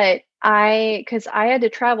 But because I had to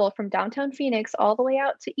travel from downtown Phoenix all the way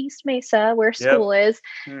out to East Mesa, where school Yep. is,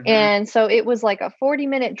 Hmm. and so it was like a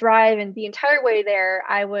 40-minute drive. And the entire way there,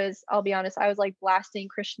 I'll be honest, I was like blasting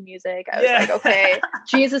Christian music. I was like, Yeah. okay,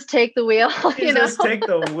 Jesus, take the wheel, you know? Jesus, take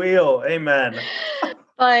the wheel. Amen.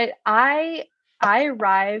 But I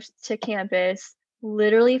arrived to campus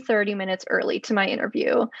literally 30 minutes early to my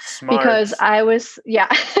interview because Smart. I was, yeah,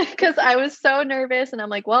 because I was so nervous. And I'm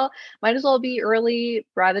like, well, might as well be early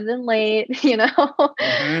rather than late, you know?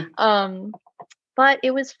 Hmm. um, but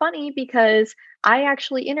it was funny because I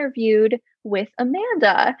actually interviewed with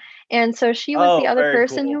Amanda. And so she was the Oh, other very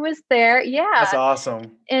person who cool. was there. That's Yeah.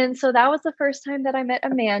 awesome. And so that was the first time that I met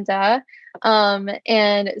Amanda.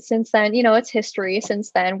 And since then, it's history.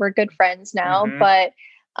 Since then, we're good friends now. Hmm.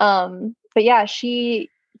 But yeah, she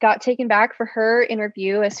got taken back for her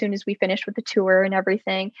interview as soon as we finished with the tour and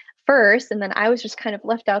everything first. And then I was just kind of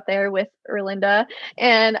left out there with Erlinda.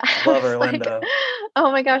 And I Love was her, like, Linda.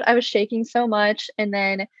 oh my gosh, I was shaking so much. And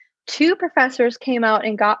then two professors came out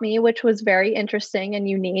and got me, which was very interesting and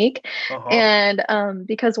unique. Uh-huh. And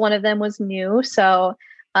because one of them was new. So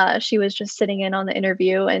she was just sitting in on the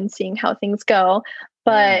interview and seeing how things go. Mm,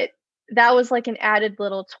 But that was like an added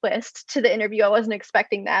little twist to the interview. I wasn't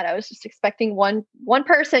expecting that. I was just expecting one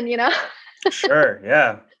person, you know. sure.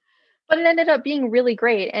 Yeah. But it ended up being really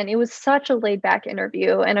great, and it was such a laid back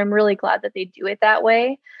interview, and I'm really glad that they do it that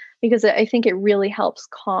way because I think it really helps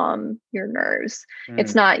calm your nerves.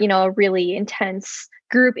 It's Mm, not, a really intense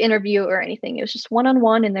group interview or anything. It was just one on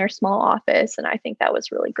one in their small office, and I think that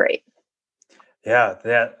was really great. yeah.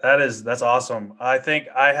 That's awesome. I think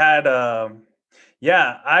I had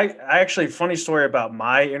yeah, I actually, funny story about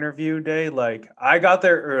my interview day. Like I got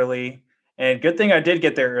there early, and good thing I did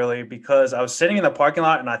get there early because I was sitting in the parking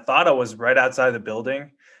lot and I thought I was right outside the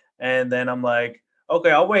building. And then I'm like,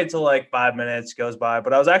 okay, I'll wait till like 5 minutes goes by.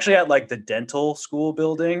 But I was actually at like the dental school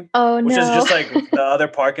building, Oh which is no. just like the other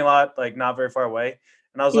parking lot, like not very far away.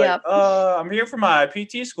 And I was like, Yep. I'm here for my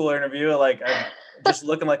PT school interview. Like I'm just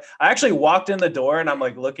looking, like I actually walked in the door and I'm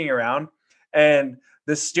like looking around, and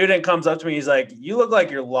the student comes up to me. He's like, "You look like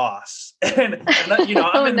you're lost," and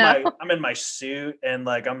Oh no. I'm in my suit and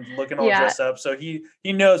like I'm looking all Yeah. dressed up. So he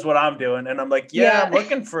knows what I'm doing, and I'm like, "Yeah, Yeah. I'm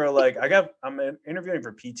looking for like I'm interviewing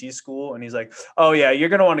for PT school," and he's like, "Oh yeah, you're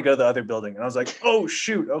gonna want to go to the other building," and I was like, "Oh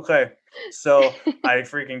shoot, okay." So I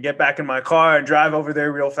freaking get back in my car and drive over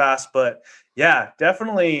there real fast. But yeah,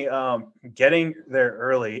 definitely getting there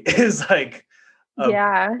early is like a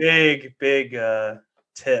Yeah. big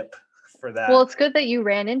tip for Well, that. it's good that you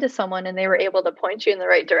ran into someone and they were able to point you in the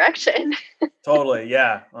right direction. Totally,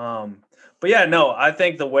 yeah. But yeah, no, I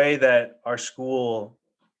think the way that our school,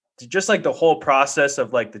 just like the whole process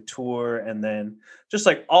of like the tour, and then just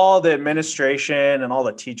like all the administration and all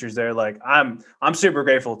the teachers there, like I'm super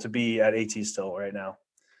grateful to be at AT still right now.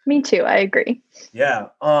 Me too. I agree. Yeah.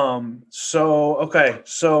 So okay,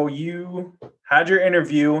 so you had your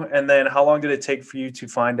interview, and then how long did it take for you to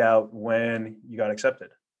find out when you got accepted?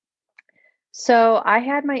 So I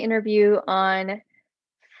had my interview on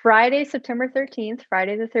Friday, September 13th,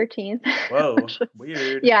 Friday the 13th, Whoa, which was,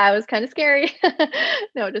 weird. yeah, it was kind of scary.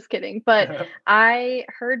 No, just kidding. But I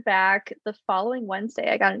heard back the following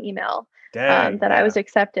Wednesday. I got an email Dang, that I was yeah.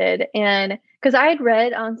 accepted. And because I had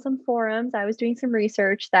read on some forums, I was doing some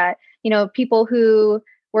research that, people who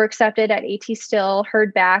were accepted at AT Still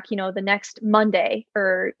heard back, the next Monday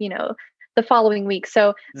or, the following week.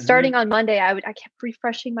 So starting Mhm. on Monday, I kept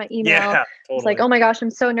refreshing my email. Yeah, Was like, totally. oh my gosh, I'm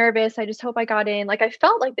so nervous. I just hope I got in. Like, I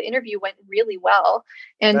felt like the interview went really well.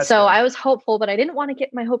 And That's so good. I was hopeful, but I didn't want to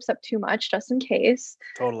get my hopes up too much just in case.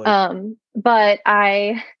 Totally. But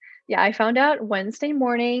yeah, I found out Wednesday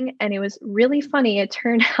morning, and it was really funny. It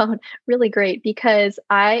turned out really great because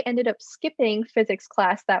I ended up skipping physics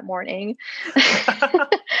class that morning,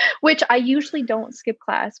 which I usually don't skip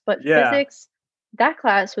class, but Yeah. physics, that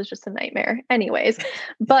class was just a nightmare anyways.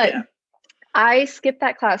 But Yeah. I skipped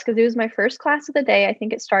that class because it was my first class of the day. I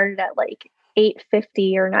think it started at like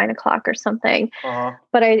 8:50 or 9 o'clock or something. Uh-huh.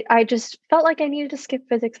 But I just felt like I needed to skip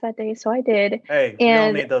physics that day. So I did. Hey, we all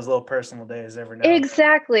And need those little personal days every now and then.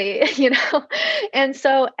 exactly, And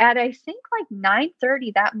so at I think like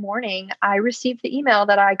 9:30 that morning, I received the email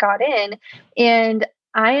that I got in, and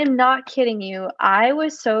I am not kidding you. I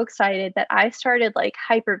was so excited that I started like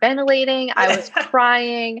hyperventilating. I was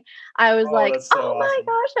crying. I was Oh, like, that's so "Oh my awesome.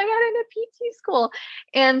 gosh, I got into PT school."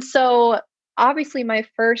 And so obviously my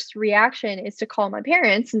first reaction is to call my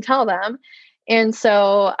parents and tell them. And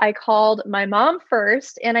so I called my mom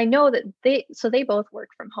first, and I know that they both work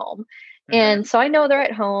from home. Mhm. And so I know they're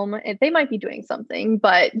at home and they might be doing something,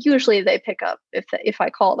 but usually they pick up if I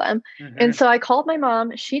call them. And Mhm. so I called my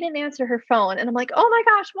mom. She didn't answer her phone. And I'm like, oh my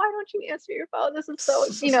gosh, why don't you answer your phone? This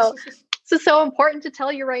is so important to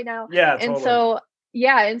tell you right now. Yeah, And totally. so,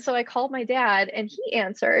 yeah. And so I called my dad and he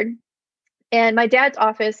answered. And my dad's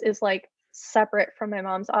office is like separate from my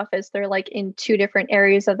mom's office. They're like in two different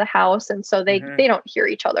areas of the house. And so they Mhm. don't hear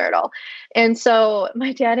each other at all. And so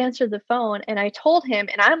my dad answered the phone and I told him,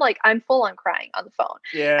 and I'm full on crying on the phone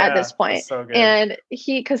at Yeah, this point. that's so good. And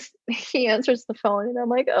because he answers the phone and I'm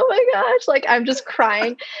like, oh my gosh, like I'm just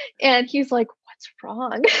crying. And he's like, what's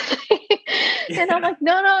wrong? And I'm Yeah. like,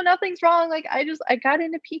 no, nothing's wrong. Like I got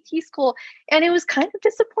into PT school, and it was kind of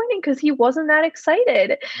disappointing because he wasn't that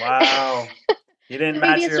excited. Wow. You didn't Maybe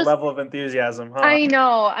match it's your just level of enthusiasm, huh? I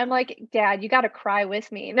know. I'm like, "Dad, you gotta cry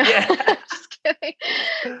with me." No, Yeah. just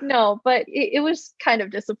kidding. No, but it was kind of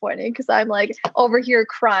disappointing because I'm like over here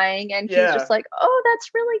crying and he's just Yeah. like, "Oh,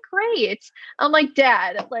 that's really great." I'm like,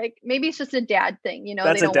 "Dad, like maybe it's just a dad thing, they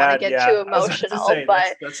That's a don't want to dad, get too yeah. I was about to emotional." say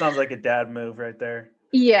But that sounds like a dad move right there.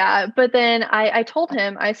 yeah, but then I told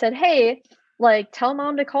him, I said, "Hey, like tell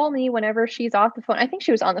mom to call me whenever she's off the phone." I think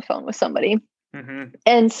she was on the phone with somebody. Mhm.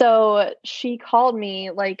 And so she called me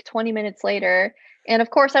like 20 minutes later. And of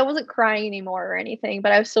course, I wasn't crying anymore or anything,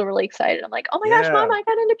 but I was still really excited. I'm like, "Oh my gosh, mom, Yeah. I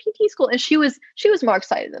got into PT school." And she was more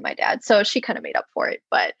excited than my dad. So she kind of made up for it.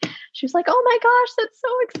 But she was like, "Oh my Yeah. gosh, that's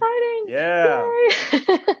so exciting."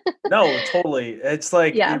 Yay. No, totally. It's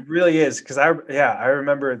like Yeah. it really is because I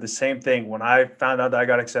remember the same thing when I found out that I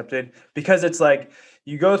got accepted because it's like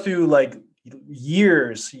you go through like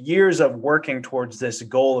years of working towards this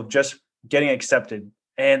goal of just getting accepted.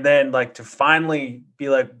 And then like to finally be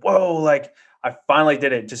like, whoa, like I finally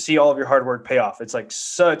did it, to see all of your hard work pay off. It's like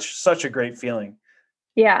such a great feeling.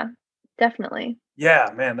 Yeah, definitely.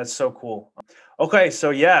 Yeah, man, that's so cool. Okay,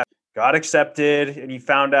 so yeah, got accepted and you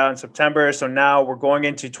found out in September. So now we're going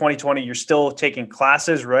into 2020. You're still taking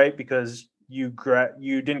classes, right? Because you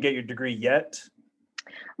didn't get your degree yet.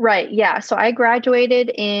 Right. Yeah. So I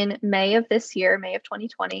graduated in May of this year, May of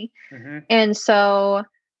 2020. Hmm. And so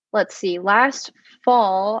let's see, last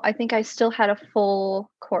fall, I think I still had a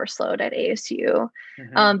full course load at ASU.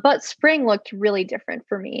 Hmm. But spring looked really different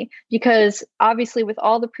for me because obviously, with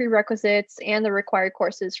all the prerequisites and the required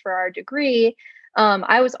courses for our degree,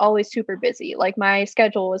 I was always super busy. Like my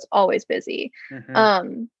schedule was always busy.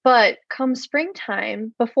 Hmm. But come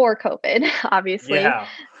springtime, before COVID, obviously, Yeah.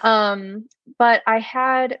 um, but I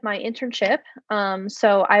had my internship.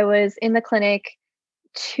 So I was in the clinic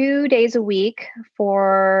 2 days a week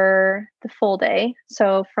for the full day.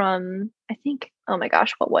 So from I think, oh my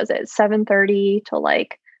gosh, what was it? 7:30 to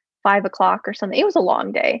like 5 o'clock or something. It was a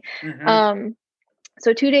long day. Hmm. Um,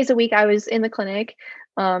 so 2 days a week I was in the clinic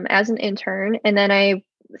as an intern, and then I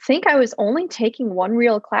think I was only taking one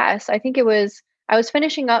real class. I was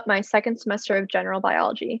finishing up my second semester of general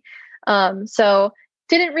biology. So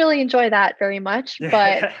didn't really enjoy that very much,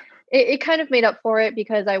 but Yeah. it kind of made up for it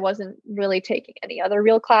because I wasn't really taking any other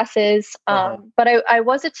real classes. Uh-huh. But I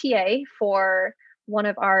was a TA for one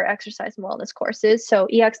of our exercise and wellness courses. So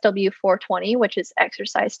EXW 420, which is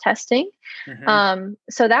exercise testing. Hmm.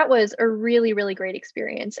 So that was a really, really great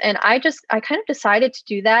experience. And I kind of decided to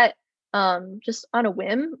do that just on a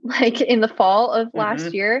whim, like in the fall of last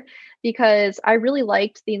Hmm. year, because I really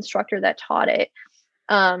liked the instructor that taught it.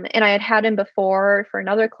 And I had him before for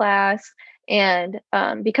another class. And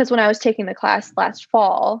because when I was taking the class last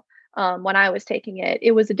fall, when I was taking it,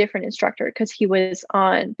 it was a different instructor because he was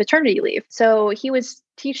on paternity leave. So he was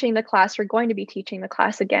teaching the class, or going to be teaching the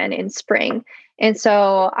class again in spring. And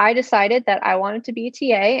so I decided that I wanted to be a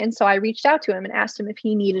TA. And so I reached out to him and asked him if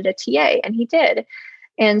he needed a TA, and he did.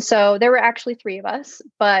 And so there were actually three of us,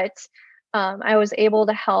 but I was able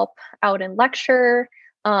to help out in lecture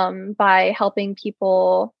by helping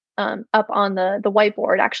people up on the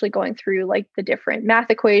whiteboard, actually going through like the different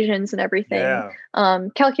math equations and everything, Yeah.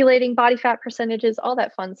 calculating body fat percentages, all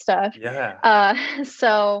that fun stuff. Yeah. Uh,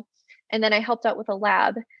 so, and then I helped out with a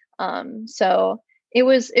lab So it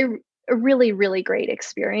was a really, really great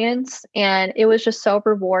experience. And it was just so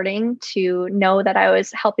rewarding to know that I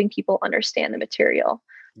was helping people understand the material.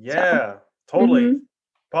 So, Yeah, totally. mhm,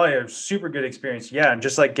 Probably a super good experience. Yeah, and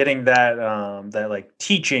just like getting that that like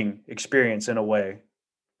teaching experience in a way.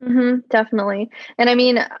 definitely. And I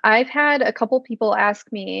mean, I've had a couple people ask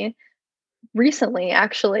me recently,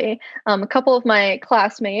 actually, a couple of my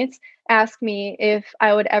classmates asked me if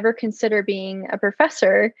I would ever consider being a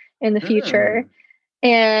professor in the future. Mm.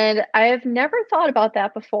 And I have never thought about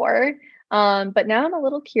that before. But now I'm a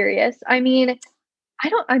little curious. I mean,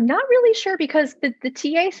 I'm not really sure because the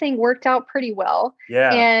TA thing worked out pretty well.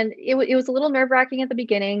 Yeah. And it was a little nerve wracking at the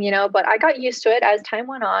beginning, but I got used to it as time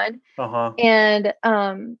went on. Uh-huh. And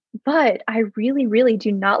but I really, really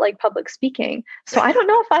do not like public speaking. So I don't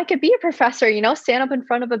know if I could be a professor, stand up in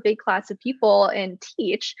front of a big class of people and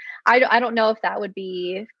teach. I don't know if that would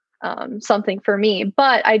be something for me,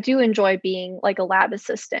 but I do enjoy being like a lab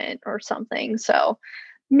assistant or something. So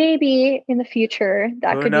maybe in the future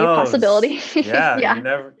that Who could be a knows? possibility. Yeah, Yeah.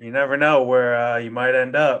 you never know where you might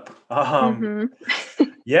end up. hmm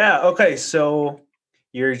Yeah, okay. So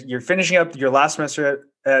you're finishing up your last semester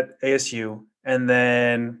at ASU, and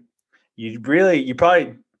then you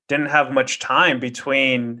probably didn't have much time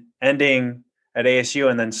between ending at ASU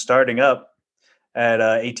and then starting up at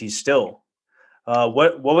AT Still.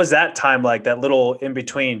 What was that time like? That little in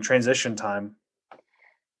between transition time?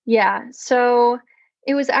 Yeah. So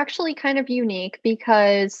it was actually kind of unique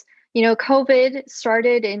because, COVID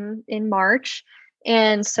started in March.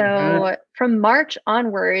 And Hmm. so from March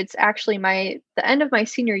onwards, actually the end of my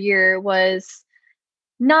senior year was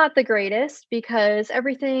not the greatest because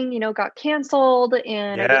everything, got canceled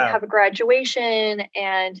and I didn't Yeah. have a graduation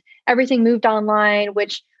and everything moved online,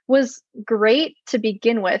 which was great to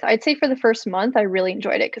begin with. I'd say for the first month, I really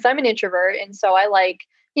enjoyed it because I'm an introvert. And so I like,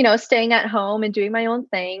 staying at home and doing my own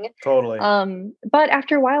thing. Totally. But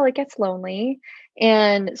after a while, it gets lonely.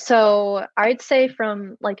 And so I'd say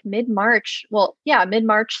from like mid March, well, yeah, mid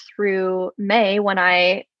March through May when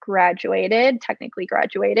I technically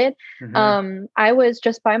graduated, Hmm. I was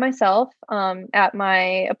just by myself at my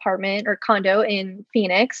apartment or condo in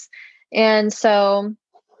Phoenix. And so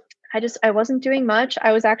I wasn't doing much.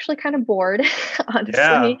 I was actually kind of bored, Yeah.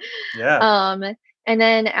 honestly. Yeah. Um, and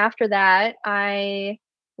then after that, I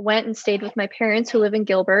went and stayed with my parents who live in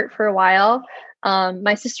Gilbert for a while.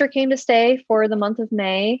 My sister came to stay for the month of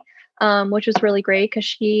May, which was really great because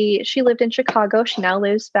she lived in Chicago. She now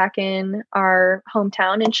lives back in our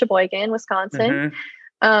hometown in Sheboygan, Wisconsin.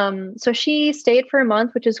 Hmm. So she stayed for a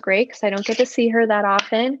month, which is great because I don't get to see her that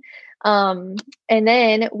often. And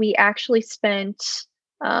then we actually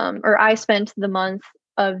or I spent the month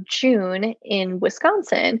of June in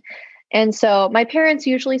Wisconsin. And so my parents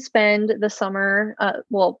usually spend the summer,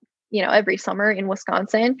 every summer in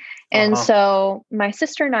Wisconsin. And Uh-huh. so my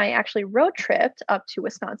sister and I actually road tripped up to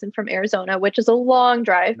Wisconsin from Arizona, which is a long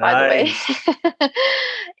drive, by the way. Nice.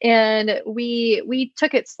 And we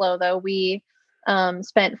took it slow though. We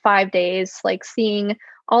spent 5 days like seeing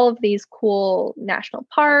all of these cool national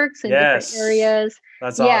parks and different Yes. areas.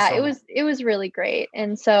 That's Yeah, awesome. it was really great.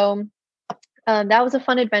 And so that was a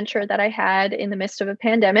fun adventure that I had in the midst of a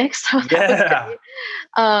pandemic. So that was Yeah.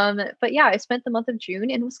 great. But yeah, I spent the month of June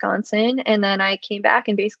in Wisconsin and then I came back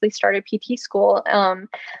and basically started PT school.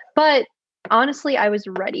 But honestly, I was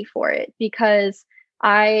ready for it because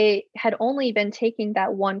I had only been taking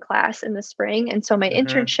that one class in the spring. And so my Hmm.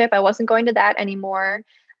 internship, I wasn't going to that anymore.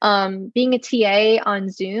 Being a TA on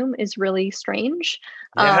Zoom is really strange.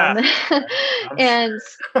 Yeah. Um, I'm and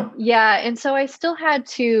sure. yeah, and so I still had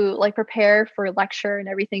to like prepare for lecture and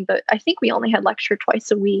everything, but I think we only had lecture twice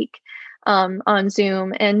a week on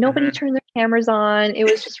Zoom and nobody Hmm. turned their cameras on. It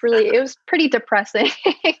was pretty depressing.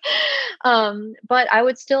 But I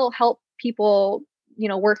would still help people,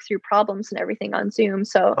 work through problems and everything on Zoom.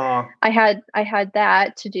 So Uh, I had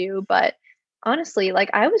that to do, but honestly, like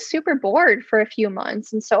I was super bored for a few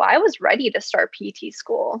months. And so I was ready to start PT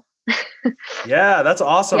school. yeah, that's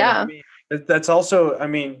awesome. I Yeah. mean, that's also, I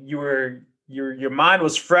mean, your mind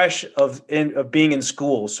was fresh of being in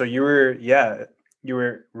school. So you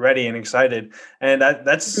were ready and excited. And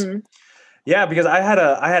that's Mhm. yeah, because I had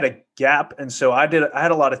a gap, and so I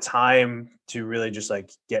had a lot of time to really just like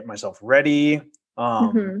get myself ready.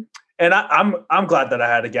 Um, Mhm. and I'm glad that I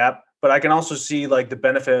had a gap, but I can also see like the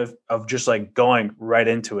benefit of just like going right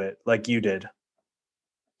into it, like you did.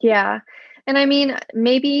 Yeah. And I mean,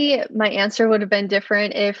 maybe my answer would have been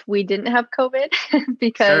different if we didn't have COVID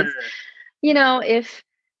because, Sure.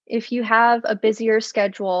 if you have a busier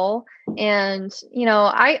schedule And,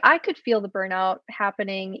 I could feel the burnout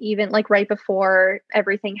happening even like right before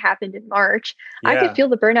everything happened in March. I could Yeah. feel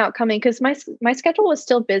the burnout coming because my schedule was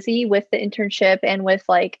still busy with the internship and with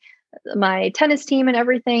like my tennis team and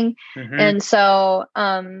everything. Hmm. And so,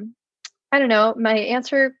 I don't know, my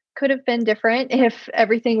answer could have been different if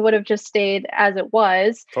everything would have just stayed as it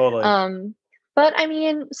was. Totally. Um, but I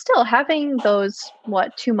mean, still having those,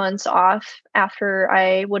 2 months off after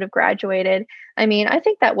I would have graduated, I mean, I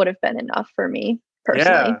think that would have been enough for me Yeah.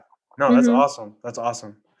 personally. No, that's Hmm. awesome. That's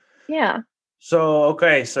awesome. Yeah. So,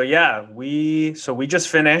 okay. So yeah, we just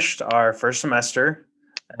finished our first semester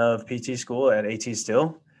of PT school at AT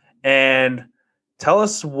Still. And tell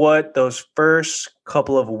us what those first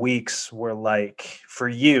couple of weeks were like for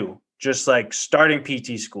you, just like starting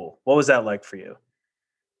PT school. What was that like for you?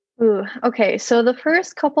 Ooh, okay. So the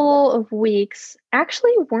first couple of weeks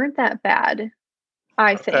actually weren't that bad.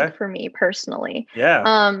 I think Okay. for me personally.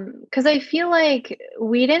 Yeah. Because I feel like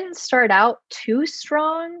we didn't start out too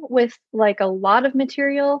strong with like a lot of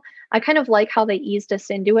material. I kind of like how they eased us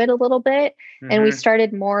into it a little bit. And we Hmm.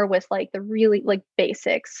 started more with like the really like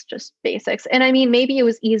basics, just basics. And I mean, maybe it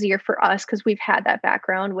was easier for us because we've had that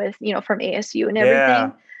background with, from ASU and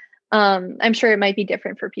everything. Yeah. I'm sure it might be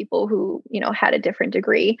different for people who, had a different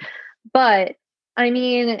degree. But I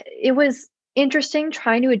mean, it was interesting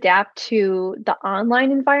trying to adapt to the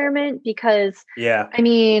online environment because Yeah. I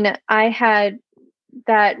mean, I had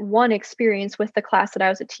that one experience with the class that I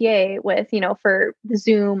was a TA with, for the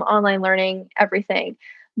Zoom, online learning, everything.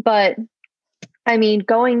 But I mean,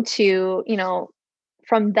 going to,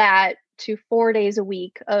 from that to 4 days a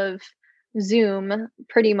week of Zoom,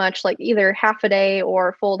 pretty much like either half a day or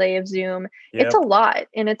a full day of Zoom, it's a Yep. lot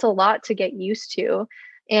and it's a lot to get used to.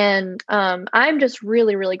 And I'm just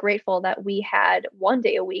really, really grateful that we had one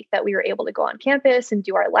day a week that we were able to go on campus and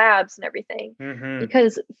do our labs and everything. Hmm.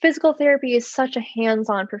 Because physical therapy is such a hands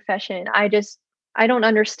on profession. I don't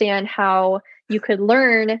understand how you could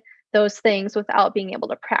learn those things without being able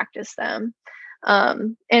to practice them.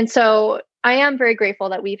 And so I am very grateful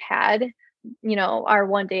that we've had, our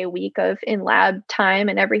one day a week of in lab time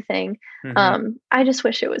and everything. Hmm. I just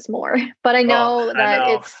wish it was more, but I Oh, know I that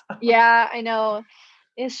know. yeah, I know.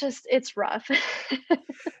 It's rough.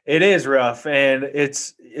 It is rough, and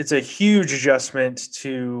it's a huge adjustment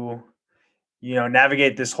to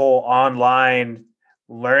navigate this whole online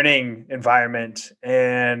learning environment.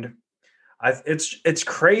 And it's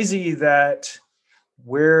crazy that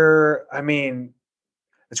I mean,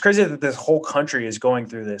 it's crazy that this whole country is going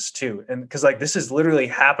through this too, and because like this is literally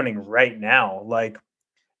happening right now, like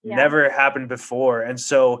Yeah. never happened before. And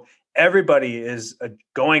so everybody is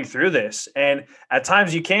going through this, and at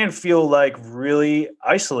times you can feel like really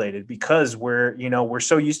isolated because we're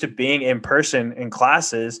so used to being in person in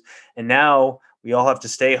classes, and now we all have to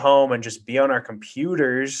stay home and just be on our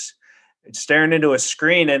computers staring into a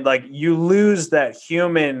screen, and like you lose that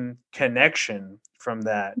human connection from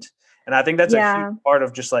that. And I think that's a huge Yeah. part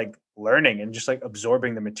of just like learning and just like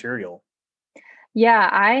absorbing the material. Yeah,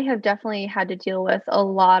 I have definitely had to deal with a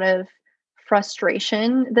lot of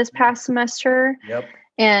frustration this past semester. Yep.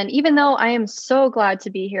 And even though I am so glad to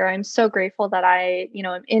be here, I'm so grateful that I,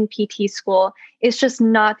 am in PT school. It's just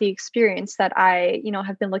not the experience that I,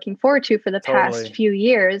 have been looking forward to for the past Totally. few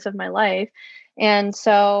years of my life. And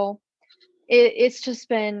so it's just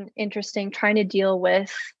been interesting trying to deal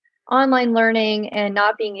with online learning and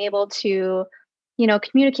not being able to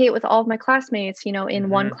communicate with all of my classmates in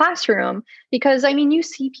one Hmm. classroom because I mean you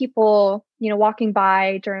see people walking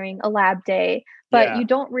by during a lab day but Yeah. you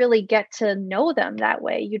don't really get to know them that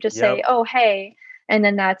way. You just say Yep. oh hey and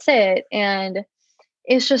then that's it. And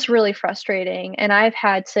it's just really frustrating. And I've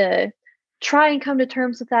had to try and come to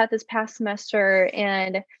terms with that this past semester.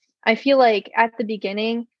 And I feel like at the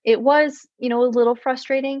beginning, it was, a little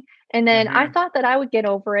frustrating. And then I Hmm. thought that I would get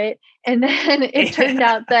over it. And then it turned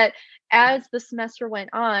Yeah. out that as the semester went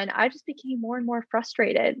on, I just became more and more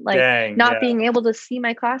frustrated, like Dang. not Yeah. being able to see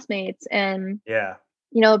my classmates and Yeah.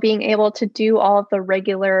 being able to do all of the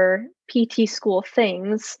regular PT school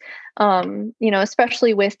things,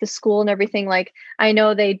 especially with the school and everything. Like, I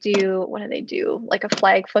know they do, what do they do? Like a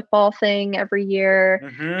flag football thing every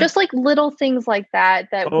year, Hmm. just like little things like that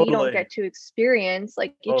that we don't Totally. get to experience.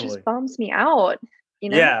 Like, it just Totally. bums me out, you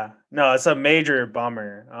know? Yeah. No, it's a major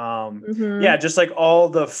bummer. Hmm. Yeah, just like all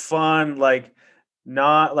the fun, like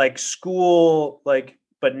not like school, like,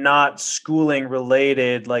 but not schooling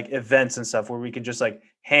related like events and stuff where we can just like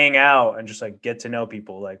hang out and just like get to know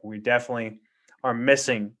people. Like we definitely are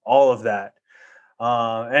missing all of that.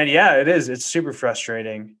 And yeah, it is. It's super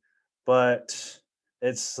frustrating, but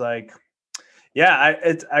it's like Yeah,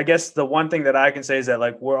 I guess the one thing that I can say is that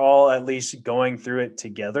like we're all at least going through it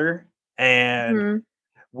together, and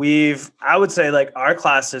Hmm. I would say like our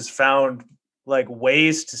class has found like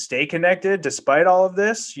ways to stay connected despite all of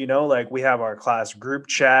this. Like we have our class group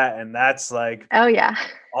chat, and that's like Oh yeah,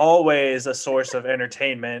 always a source of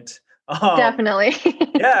entertainment. Um, definitely.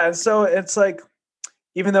 yeah, and so it's like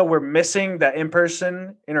even though we're missing that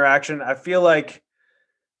in-person interaction, I feel like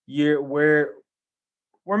you're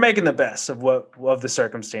we're making the best of the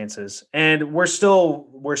circumstances, and we're still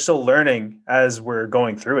learning as we're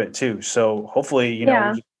going through it too. So hopefully,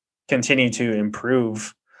 Yeah, we continue to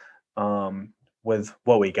improve with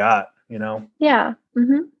what we got. yeah.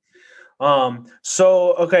 Hmm.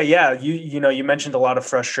 So okay, yeah, you mentioned a lot of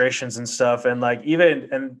frustrations and stuff, and like even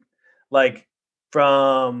and like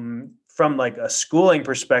from like a schooling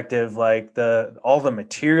perspective, like the all the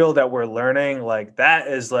material that we're learning, like that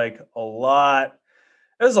is like a lot.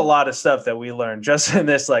 There's a lot of stuff that we learned just in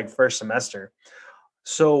this like first semester.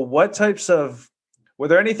 So what types of were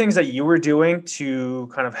there any things that you were doing to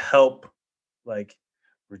kind of help like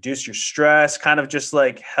reduce your stress, kind of just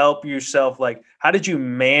like help yourself, like how did you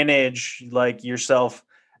manage like yourself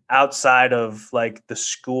outside of like the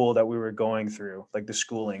school that we were going through, like the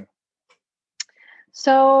schooling?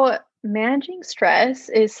 So managing stress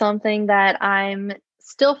is something that I'm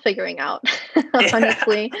still figuring out, Yeah.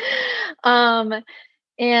 honestly. Um,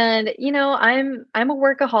 and I'm a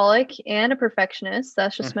workaholic and a perfectionist.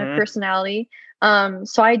 That's just my Hmm. personality.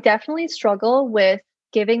 So I definitely struggle with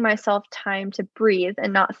giving myself time to breathe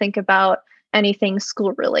and not think about anything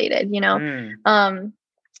school related. Mm. Um,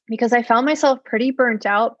 because I found myself pretty burnt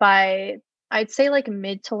out by, I'd say, like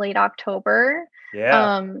mid to late October.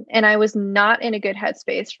 Yeah. And I was not in a good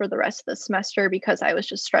headspace for the rest of the semester because I was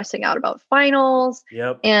just stressing out about finals.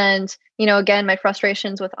 Yep. And, again, my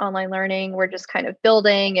frustrations with online learning were just kind of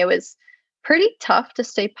building. It was pretty tough to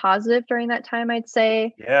stay positive during that time, I'd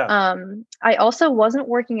say. Yeah. I also wasn't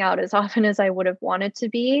working out as often as I would have wanted to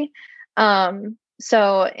be. And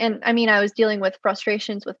I mean, I was dealing with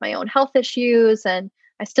frustrations with my own health issues, and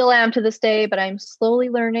I still am to this day, but I'm slowly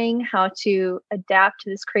learning how to adapt to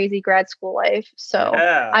this crazy grad school life. So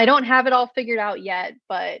Yeah. I don't have it all figured out yet,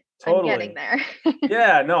 but I'm getting Totally. there.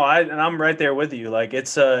 Yeah, no, I'm right there with you. Like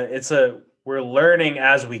it's a we're learning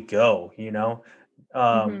as we go.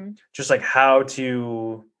 Hmm. Just like how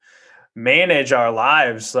to manage our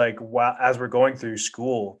lives like while as we're going through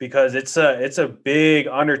school, because it's a big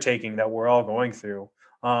undertaking that we're all going through.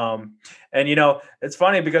 Um and it's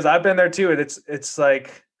funny because I've been there too, and it's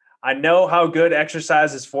like I know how good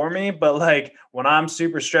exercise is for me, but like when I'm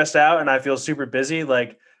super stressed out and I feel super busy,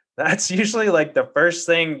 like that's usually like the first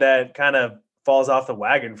thing that kind of falls off the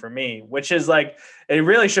wagon for me, which is like it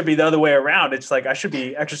really should be the other way around. It's like I should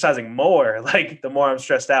be exercising more like the more I'm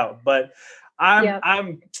stressed out. But I'm Yep.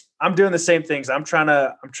 I'm I'm doing the same things. I'm trying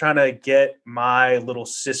to get my little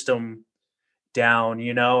system down,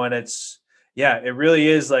 and yeah, it really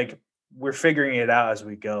is like we're figuring it out as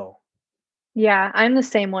we go. Yeah, I'm the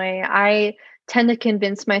same way. I tend to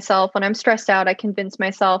convince myself when I'm stressed out, I convince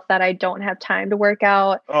myself that I don't have time to work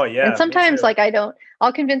out. Oh And yeah, me sometimes too. like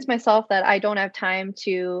I'll convince myself that I don't have time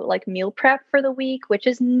to like meal prep for the week, which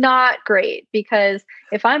is not great because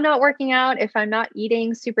if I'm not working out, if I'm not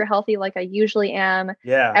eating super healthy like I usually am,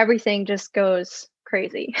 Yeah. everything just goes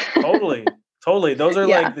crazy. Totally. Totally. Those are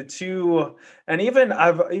Yeah. like the two, and even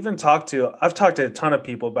I've talked to a ton of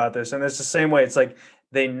people about this, and it's the same way. It's like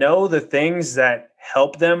they know the things that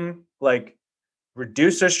help them like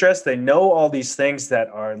reduce their stress. They know all these things that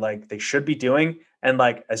are like they should be doing. And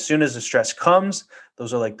like as soon as the stress comes,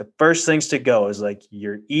 those are like the first things to go is like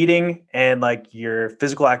your eating and like your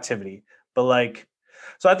physical activity. But like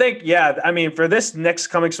so I think, yeah, I mean, for this next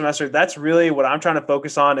coming semester, that's really what I'm trying to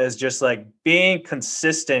focus on is just like being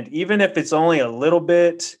consistent, even if it's only a little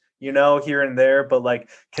bit, here and there. But like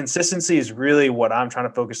consistency is really what I'm trying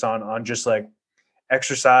to focus on just like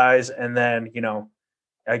exercise, and then,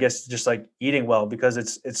 I guess just like eating well, because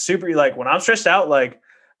it's super like when I'm stressed out, like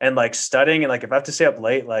and like studying, and like if I have to stay up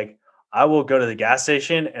late, like I will go to the gas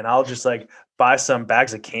station and I'll just like buy some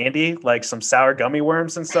bags of candy, like some sour gummy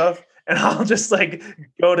worms and stuff. And I'll just like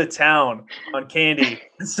go to town on candy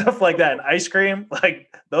and stuff like that. And ice cream,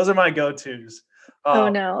 like those are my go-tos. Oh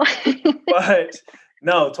Um, no. but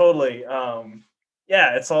no, totally.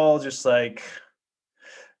 Yeah, it's all just like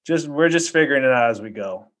just we're just figuring it out as we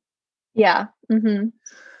go. Yeah. Mhm.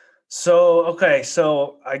 So, okay,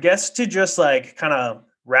 so I guess to just like kind of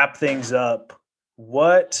wrap things up,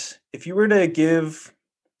 what if you were to give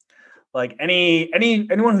like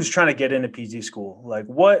anyone who's trying to get into PT school, like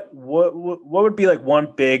what would be like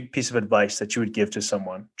one big piece of advice that you would give to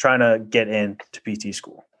someone trying to get into PT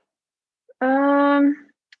school?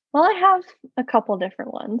 Well, I have a couple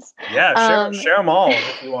different ones. Yeah, share them all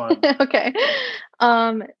if you want. Okay.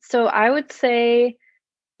 So I would say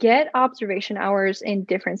get observation hours in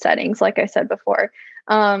different settings, like I said before.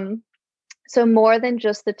 So more than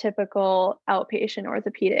just the typical outpatient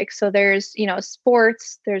orthopedic. So there's,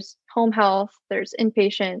 sports, there's home health, there's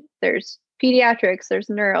inpatient, there's pediatrics, there's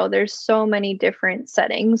neuro, there's so many different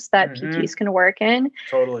settings that PTs can work in.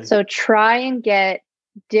 Totally. So try and get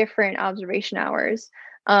different observation hours.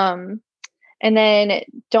 And then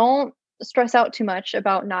don't stress out too much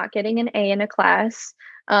about not getting an A in a class.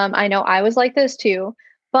 I know I was like this too,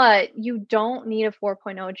 but you don't need a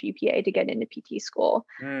 4.0 GPA to get into PT school.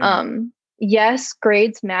 Yes,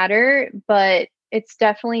 grades matter, but it's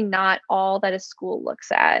definitely not all that a school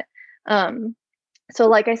looks at. So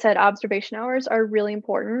like I said, observation hours are really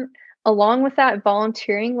important. Along with that,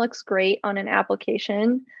 volunteering looks great on an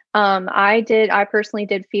application. I personally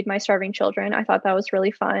did Feed My Starving Children. I thought that was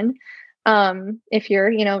really fun. If you're,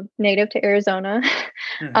 native to Arizona.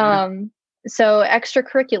 So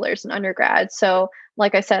extracurriculars in undergrad. So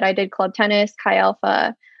like I said, I did club tennis, Chi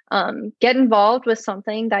Alpha. Get involved with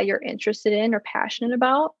something that you're interested in or passionate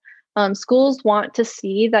about. Schools want to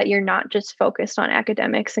see that you're not just focused on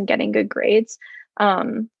academics and getting good grades.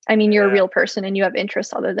 You're a real person and you have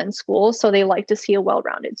interests other than school. So they like to see a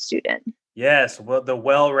well-rounded student. Yes, well, the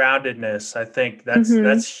well-roundedness, I think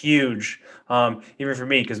that's huge. Even for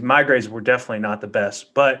me, because my grades were definitely not the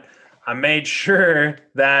best, but I made sure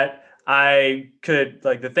that I could,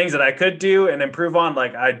 like, the things that I could do and improve on,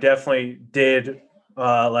 like I definitely did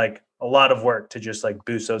like a lot of work to just like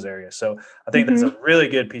boost those areas. So I think that's a really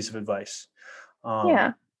good piece of advice.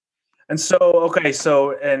 Yeah. And so, okay.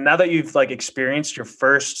 So, and now that you've like experienced your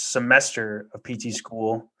first semester of PT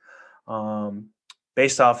school,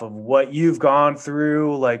 based off of what you've gone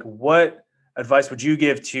through, like what advice would you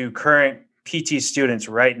give to current PT students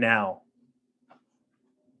right now?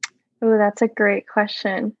 Oh, that's a great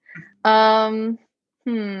question. Or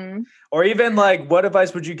even like, what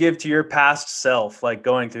advice would you give to your past self, like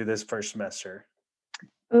going through this first semester?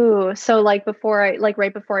 Ooh, so like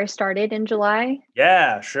right before I started in July?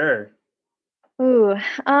 Yeah, sure. Ooh,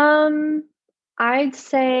 I'd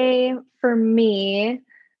say for me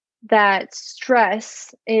that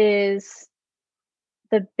stress is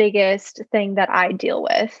the biggest thing that I deal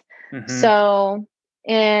with. So,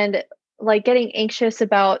 and like getting anxious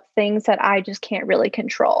about things that I just can't really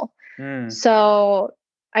control. So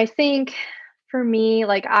I think for me,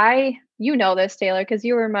 like you know this, Taylor, because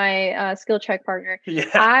you were my skill check partner. Yeah.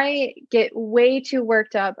 I get way too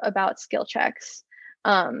worked up about skill checks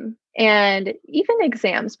and even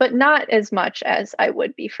exams, but not as much as I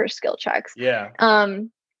would be for skill checks. Yeah.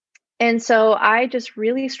 And so I just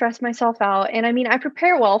really stress myself out. And I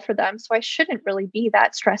prepare well for them, so I shouldn't really be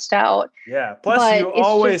that stressed out. Yeah. Plus, you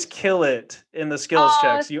always kill it in the skills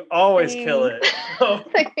checks. You always kill it.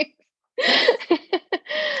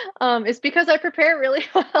 It's because I prepare really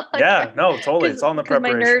well. Yeah, no, totally. It's all in the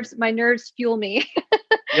preparation. My nerves fuel me.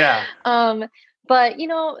 Yeah. But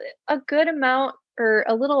a good amount or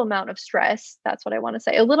a little amount of stress, that's what I want to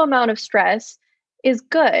say. A little amount of stress is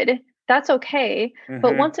good. That's okay.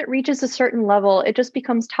 But once it reaches a certain level, it just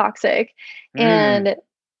becomes toxic.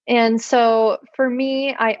 And so for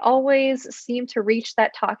me, I always seem to reach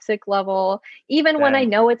that toxic level, even when I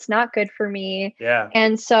know it's not good for me. Yeah.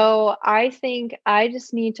 And so I think I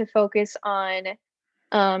just need to focus on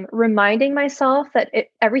reminding myself that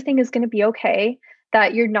everything is going to be okay,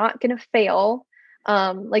 that you're not going to fail.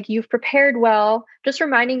 Like you've prepared well, just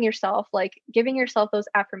reminding yourself, like giving yourself those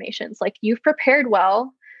affirmations, like you've prepared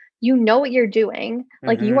well. You know what you're doing.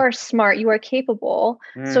 Like you are smart, you are capable.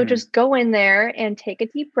 So just go in there and take a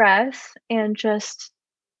deep breath and just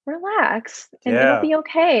relax and it'll be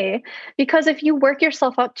okay. Because if you work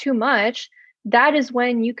yourself up too much, that is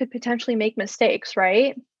when you could potentially make mistakes,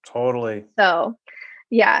 right? Totally. So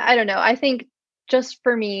yeah, I don't know. I think just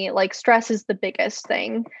for me, like stress is the biggest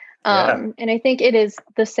thing. And I think it is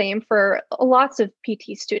the same for lots of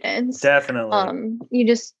PT students. Definitely.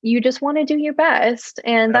 You just want to do your best,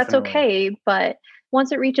 and that's okay. But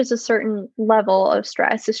once it reaches a certain level of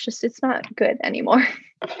stress, it's not good anymore.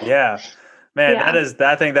 Yeah. Man,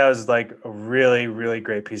 I think that was like a really, really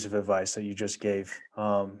great piece of advice that you just gave.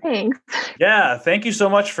 Thanks. Yeah. Thank you so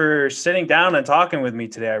much for sitting down and talking with me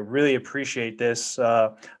today. I really appreciate this.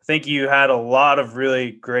 I think you had a lot of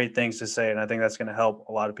really great things to say, and I think that's going to help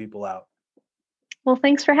a lot of people out. Well,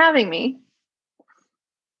 thanks for having me.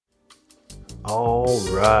 All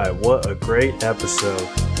right, what a great episode.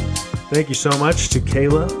 Thank you so much to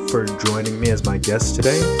Kayla for joining me as my guest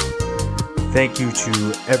today. Thank you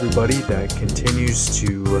to everybody that continues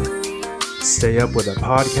to stay up with the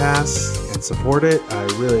podcast and support it. I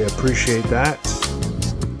really appreciate that.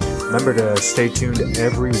 Remember to stay tuned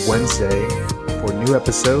every Wednesday for new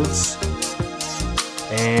episodes.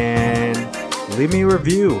 And leave me a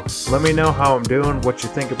review. Let me know how I'm doing, what you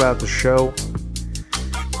think about the show.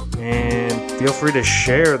 And feel free to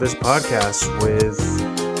share this podcast with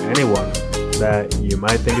anyone that you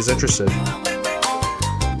might think is interested.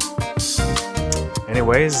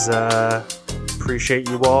 Anyways, appreciate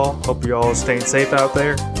you all. Hope you all staying safe out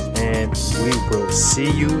there. And we will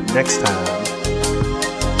see you next time.